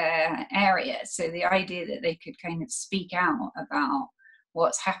running their area. So the idea that they could kind of speak out about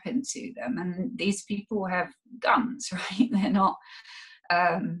what's happened to them, and these people have guns, right? They're not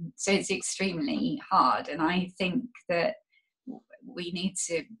so it's extremely hard, and I think that we need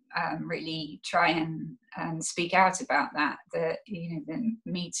to really try and speak out about that. The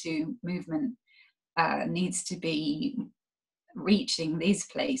Me Too movement needs to be reaching these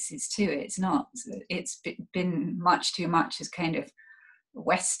places too. It's been much too much as kind of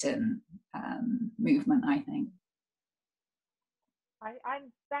Western movement, I think.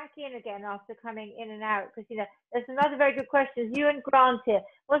 I'm back in again after coming in and out, because there's another very good question. You and Grant here.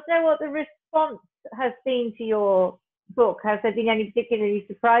 Want to know what the response has been to your book? Has there been any particularly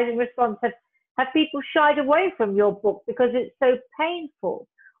surprising response? Have people shied away from your book because it's so painful,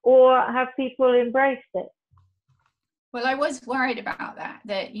 or have people embraced it? Well, I was worried about that,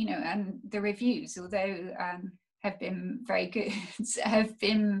 and the reviews, although have been very good, have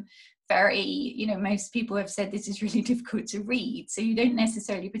been very, most people have said this is really difficult to read. So you don't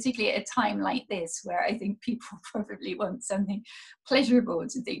necessarily, particularly at a time like this, where I think people probably want something pleasurable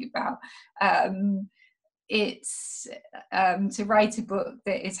to think about. It's to write a book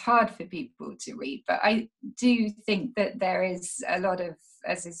that is hard for people to read. But I do think that there is a lot of,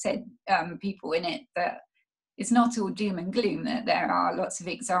 as I said, people in it that it's not all doom and gloom, that there are lots of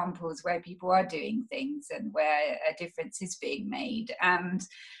examples where people are doing things and where a difference is being made. And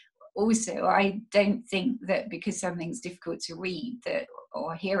also, I don't think that because something's difficult to read that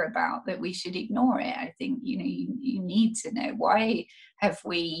or hear about, that we should ignore it. I think, you need to know, why have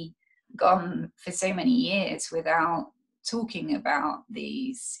we gone for so many years without talking about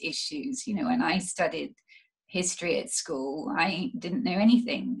these issues? When I studied history at school, I didn't know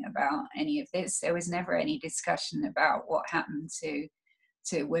anything about any of this. There was never any discussion about what happened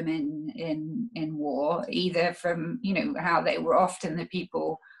to women in war, either from, how they were often the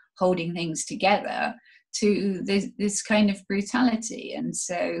people holding things together, to this kind of brutality. And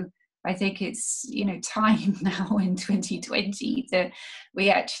so I think it's, time now in 2020 that we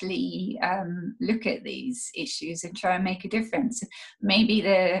actually look at these issues and try and make a difference. Maybe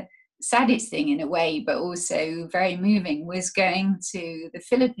the saddest thing in a way, but also very moving, was going to the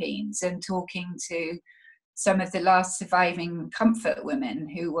Philippines and talking to some of the last surviving comfort women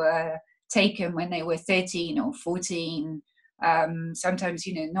who were taken when they were 13 or 14, sometimes,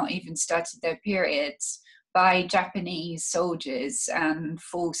 not even started their periods, by Japanese soldiers, and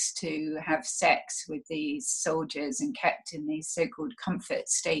forced to have sex with these soldiers and kept in these so-called comfort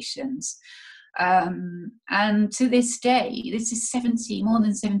stations. And to this day, this is more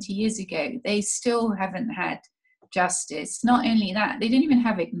than 70 years ago, they still haven't had justice. Not only that, they didn't even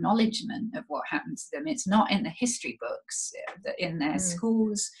have acknowledgement of what happened to them. It's not in the history books in their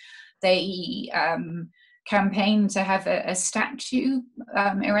schools. They campaigned to have a statue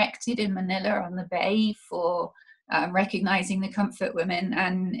erected in Manila on the bay for recognizing the comfort women,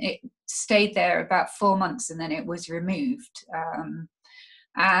 and it stayed there about 4 months and then it was removed.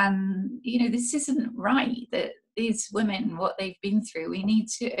 And this isn't right, that these women, what they've been through, we need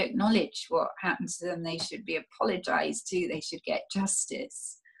to acknowledge what happened to them. They should be apologized to. They should get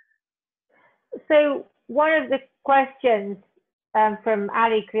justice. So one of the questions from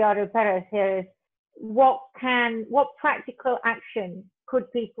Ali Criado Perez here is, what practical action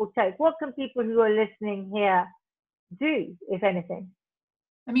could people take? What can people who are listening here do, if anything?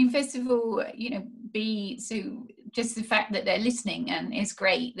 I mean, first of all, just the fact that they're listening, and it's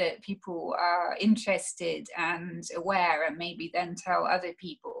great that people are interested and aware, and maybe then tell other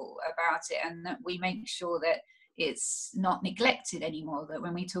people about it, and that we make sure that it's not neglected anymore, that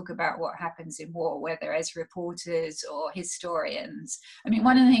when we talk about what happens in war, whether as reporters or historians, I mean,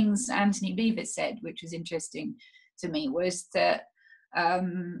 one of the things Anthony Beevor said, which was interesting to me, was that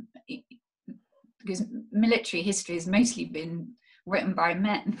because military history has mostly been written by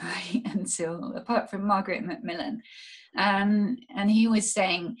men, right, until, apart from Margaret Macmillan, and he was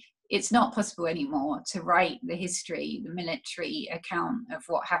saying it's not possible anymore to write the history, the military account of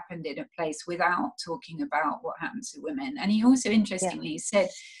what happened in a place without talking about what happened to women. And he also interestingly said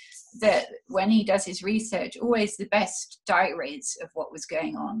that when he does his research, always the best diaries of what was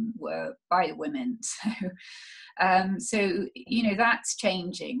going on were by the women. So you know, that's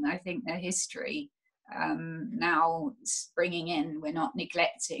changing. I think the history now bringing in, we're not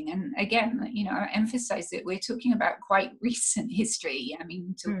neglecting. And again, you know, I emphasize that we're talking about quite recent history. I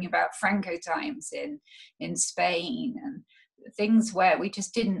mean, talking about Franco times in Spain, and things where we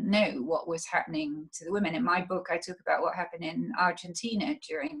just didn't know what was happening to the women. In my book, I talk about what happened in Argentina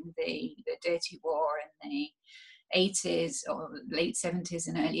during the Dirty War in the 80s or late 70s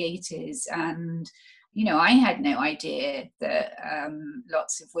and early 80s. And you know, I had no idea that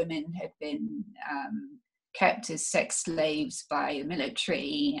lots of women had been kept as sex slaves by the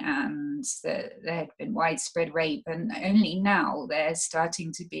military, and that there had been widespread rape. And only now there's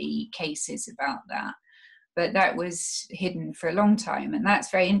starting to be cases about that. But that was hidden for a long time. And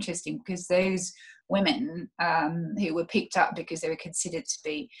that's very interesting, because those women who were picked up because they were considered to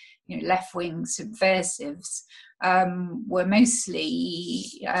be, you know, left-wing subversives were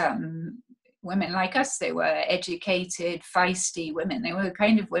mostly women like us. They were educated, feisty women. They were the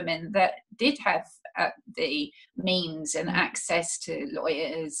kind of women that did have the means and access to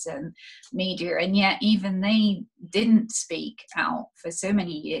lawyers and media, and yet even they didn't speak out for so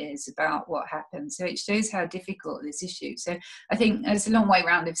many years about what happened. So it shows how difficult this issue. So I think there's a long way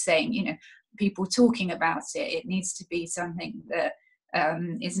round of saying, you know, people talking about it, it needs to be something that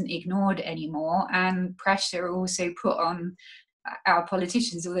isn't ignored anymore, and pressure also put on our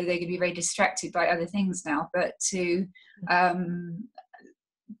politicians, although they can be very distracted by other things now, but to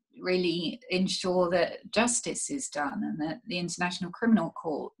really ensure that justice is done, and that the International Criminal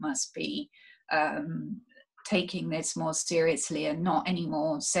Court must be taking this more seriously, and not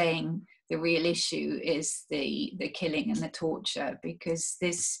anymore saying the real issue is the killing and the torture, because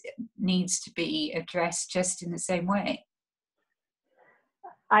this needs to be addressed just in the same way.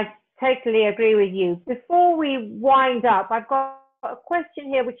 I totally agree with you. Before we wind up, I've got a question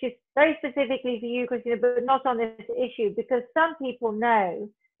here which is very specifically for you, Christina, but not on this issue, because some people know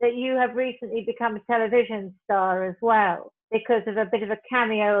that you have recently become a television star as well, because of a bit of a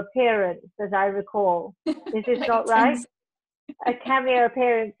cameo appearance, as I recall. Is this not right? A cameo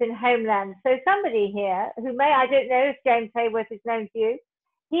appearance in Homeland. So somebody here who may, I don't know if James Hayworth is known to you,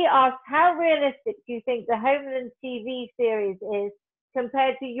 he asked, how realistic do you think the Homeland TV series is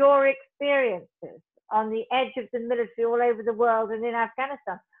compared to your experiences on the edge of the military all over the world and in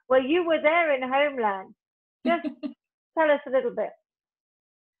Afghanistan? Well, you were there in Homeland. Just tell us a little bit.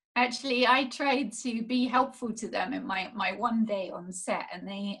 Actually, I tried to be helpful to them in my one day on set, and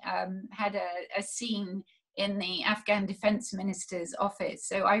they had a scene in the Afghan Defense Minister's office.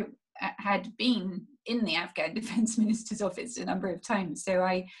 So I had been in the Afghan Defense Minister's office a number of times. So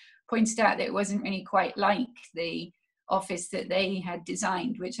I pointed out that it wasn't really quite like the office that they had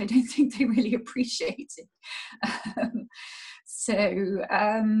designed, which I don't think they really appreciated.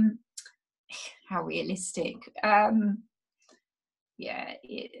 How realistic? Yeah,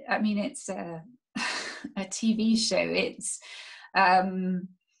 I mean, it's a TV show. It's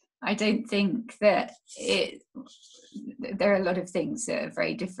I don't think that there are a lot of things that are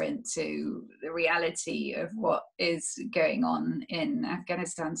very different to the reality of what is going on in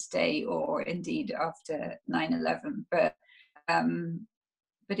Afghanistan today, or indeed after 9/11. But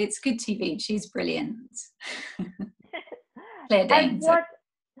it's good TV. She's brilliant. Claire Danes.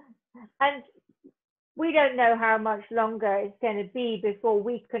 And we don't know how much longer it's going to be before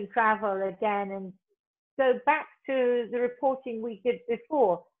we can travel again and go back to the reporting we did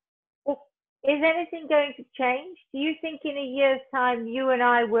before. Is anything going to change? Do you think in a year's time you and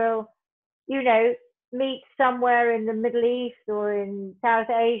I will, you know, meet somewhere in the Middle East or in South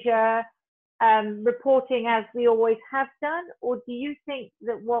Asia, reporting as we always have done? Or do you think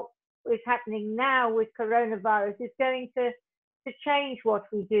that what is happening now with coronavirus is going to change what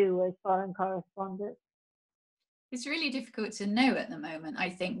we do as foreign correspondents? It's really difficult to know at the moment, I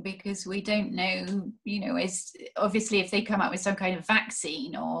think, because we don't know, you know, obviously if they come up with some kind of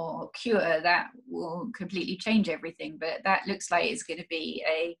vaccine or cure, that will completely change everything. But that looks like it's going to be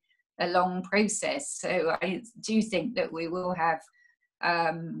a long process. So I do think that we will have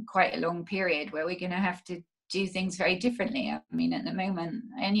quite a long period where we're going to have to do things very differently. I mean, at the moment,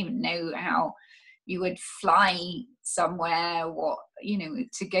 I don't even know how you would fly somewhere, what, you know,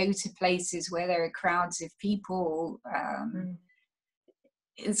 to go to places where there are crowds of people.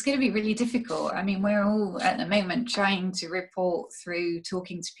 It's going to be really difficult. I mean, we're all at the moment trying to report through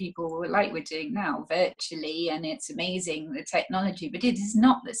talking to people like we're doing now virtually, and it's amazing, the technology, but it is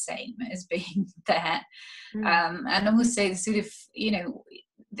not the same as being there. And also sort of, you know,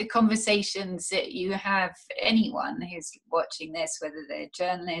 the conversations that you have, anyone who's watching this, whether they're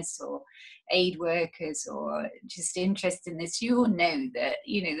journalists or aid workers or just interested in this, you all know that,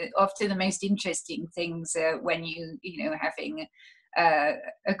 you know, that often the most interesting things are when you know, having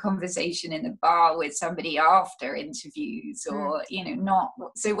a conversation in the bar with somebody after interviews, or you know, not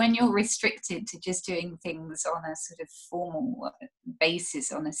so when you're restricted to just doing things on a sort of formal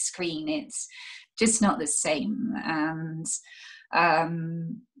basis on a screen, it's just not the same. And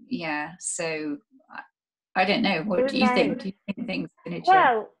yeah, so I don't know, what do you think? Do you think things are going to change?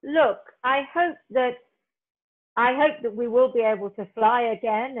 Well, look, I hope that we will be able to fly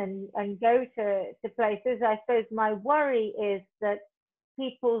again and go to places. I suppose my worry is that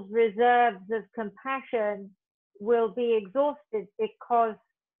people's reserves of compassion will be exhausted because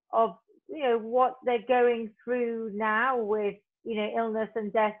of, you know, what they're going through now with, you know, illness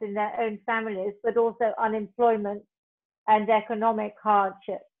and death in their own families, but also unemployment and economic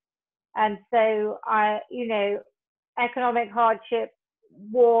hardship. And so you know, economic hardship,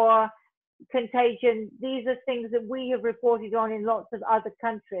 war, contagion, these are things that we have reported on in lots of other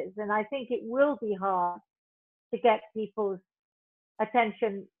countries. And I think it will be hard to get people's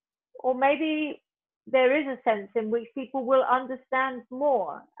attention, or maybe there is a sense in which people will understand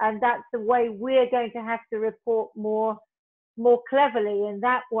more. And that's the way we're going to have to report more cleverly in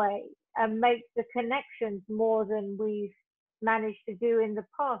that way, and make the connections more than we've managed to do in the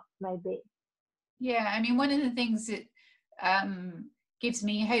past, maybe. Yeah, I mean, one of the things that gives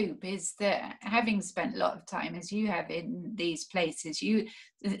me hope is that, having spent a lot of time as you have in these places, you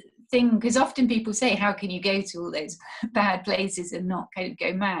think, because often people say, how can you go to all those bad places and not kind of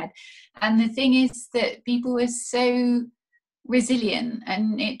go mad? And the thing is that people are so resilient,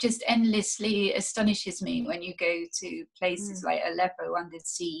 and it just endlessly astonishes me when you go to places like Aleppo under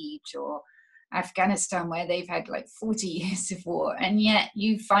siege, or Afghanistan, where they've had like 40 years of war, and yet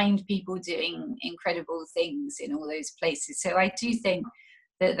you find people doing incredible things in all those places. So I do think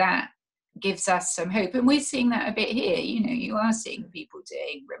that gives us some hope, and we're seeing that a bit here. You know, you are seeing people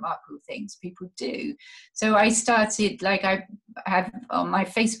doing remarkable things. People do. So I started, like, I have on my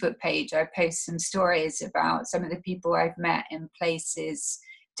Facebook page, I post some stories about some of the people I've met in places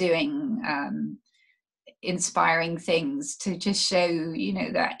doing inspiring things, to just show, you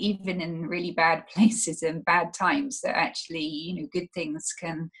know, that even in really bad places and bad times, that actually, you know, good things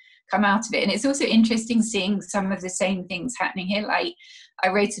can come out of it. And it's also interesting seeing some of the same things happening here. Like, I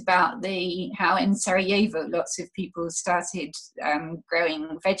wrote about how in Sarajevo lots of people started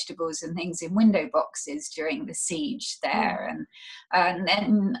growing vegetables and things in window boxes during the siege there. And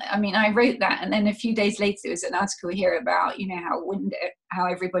then, I mean, I wrote that, and then a few days later there was an article here about, you know, how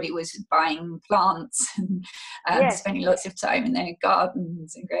everybody was buying plants and spending lots of time in their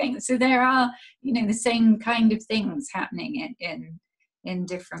gardens and growing. So there are, you know, the same kind of things happening in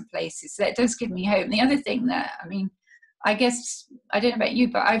different places. So that does give me hope. And the other thing that, I mean, I guess, I don't know about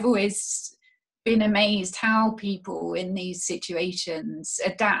you, but I've always been amazed how people in these situations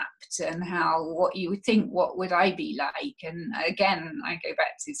adapt, and how, what you would think, what would I be like? And again, I go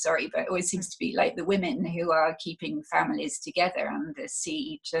back to, sorry, but it always seems to be like the women who are keeping families together under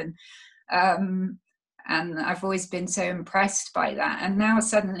siege. And I've always been so impressed by that. And now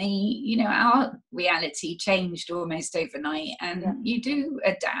suddenly, you know, our reality changed almost overnight, and you do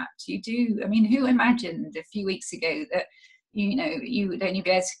adapt. You do. I mean, who imagined a few weeks ago that, you know, you would only be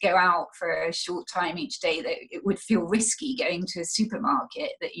able to go out for a short time each day, that it would feel risky going to a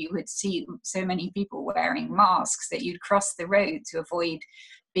supermarket, that you would see so many people wearing masks, that you'd cross the road to avoid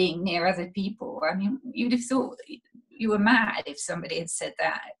being near other people. I mean, you'd have thought you were mad if somebody had said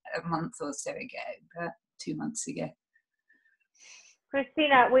that a month or so ago, but 2 months ago.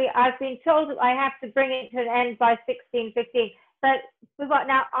 Christina, I've been told that I have to bring it to an end by 16:15. But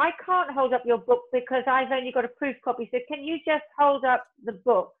now I can't hold up your book because I've only got a proof copy. So can you just hold up the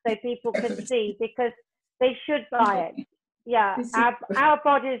book so people can see, because they should buy it. Yeah, our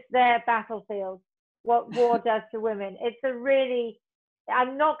bodies, their battlefields. What war does to women. It's a really,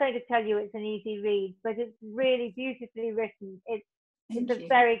 I'm not going to tell you it's an easy read, but it's really beautifully written. It's a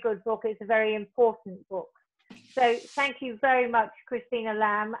very good book. It's a very important book. So thank you very much, Christina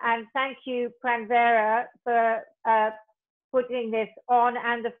Lamb, and thank you, Pranvera, for putting this on,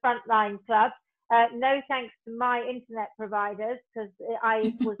 and the Frontline Club. No thanks to my internet providers, because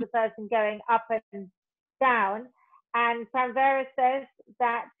I was the person going up and down. And Pranvera says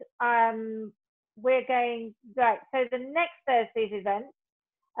that we're going, right, so the next Thursday's event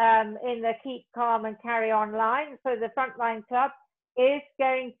in the Keep Calm and Carry On line for the Frontline Club is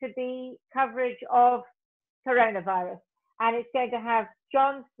going to be coverage of coronavirus. And it's going to have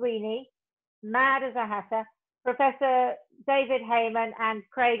John Sweeney, mad as a hatter, Professor David Heyman, and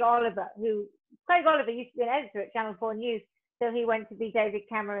Craig Oliver, Craig Oliver used to be an editor at Channel 4 News till he went to be David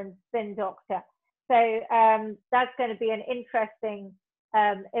Cameron's spin doctor. So that's going to be an interesting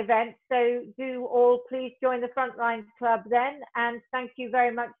event. So do all please join the Frontline Club then. And thank you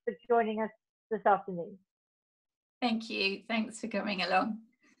very much for joining us this afternoon. Thank you. Thanks for coming along.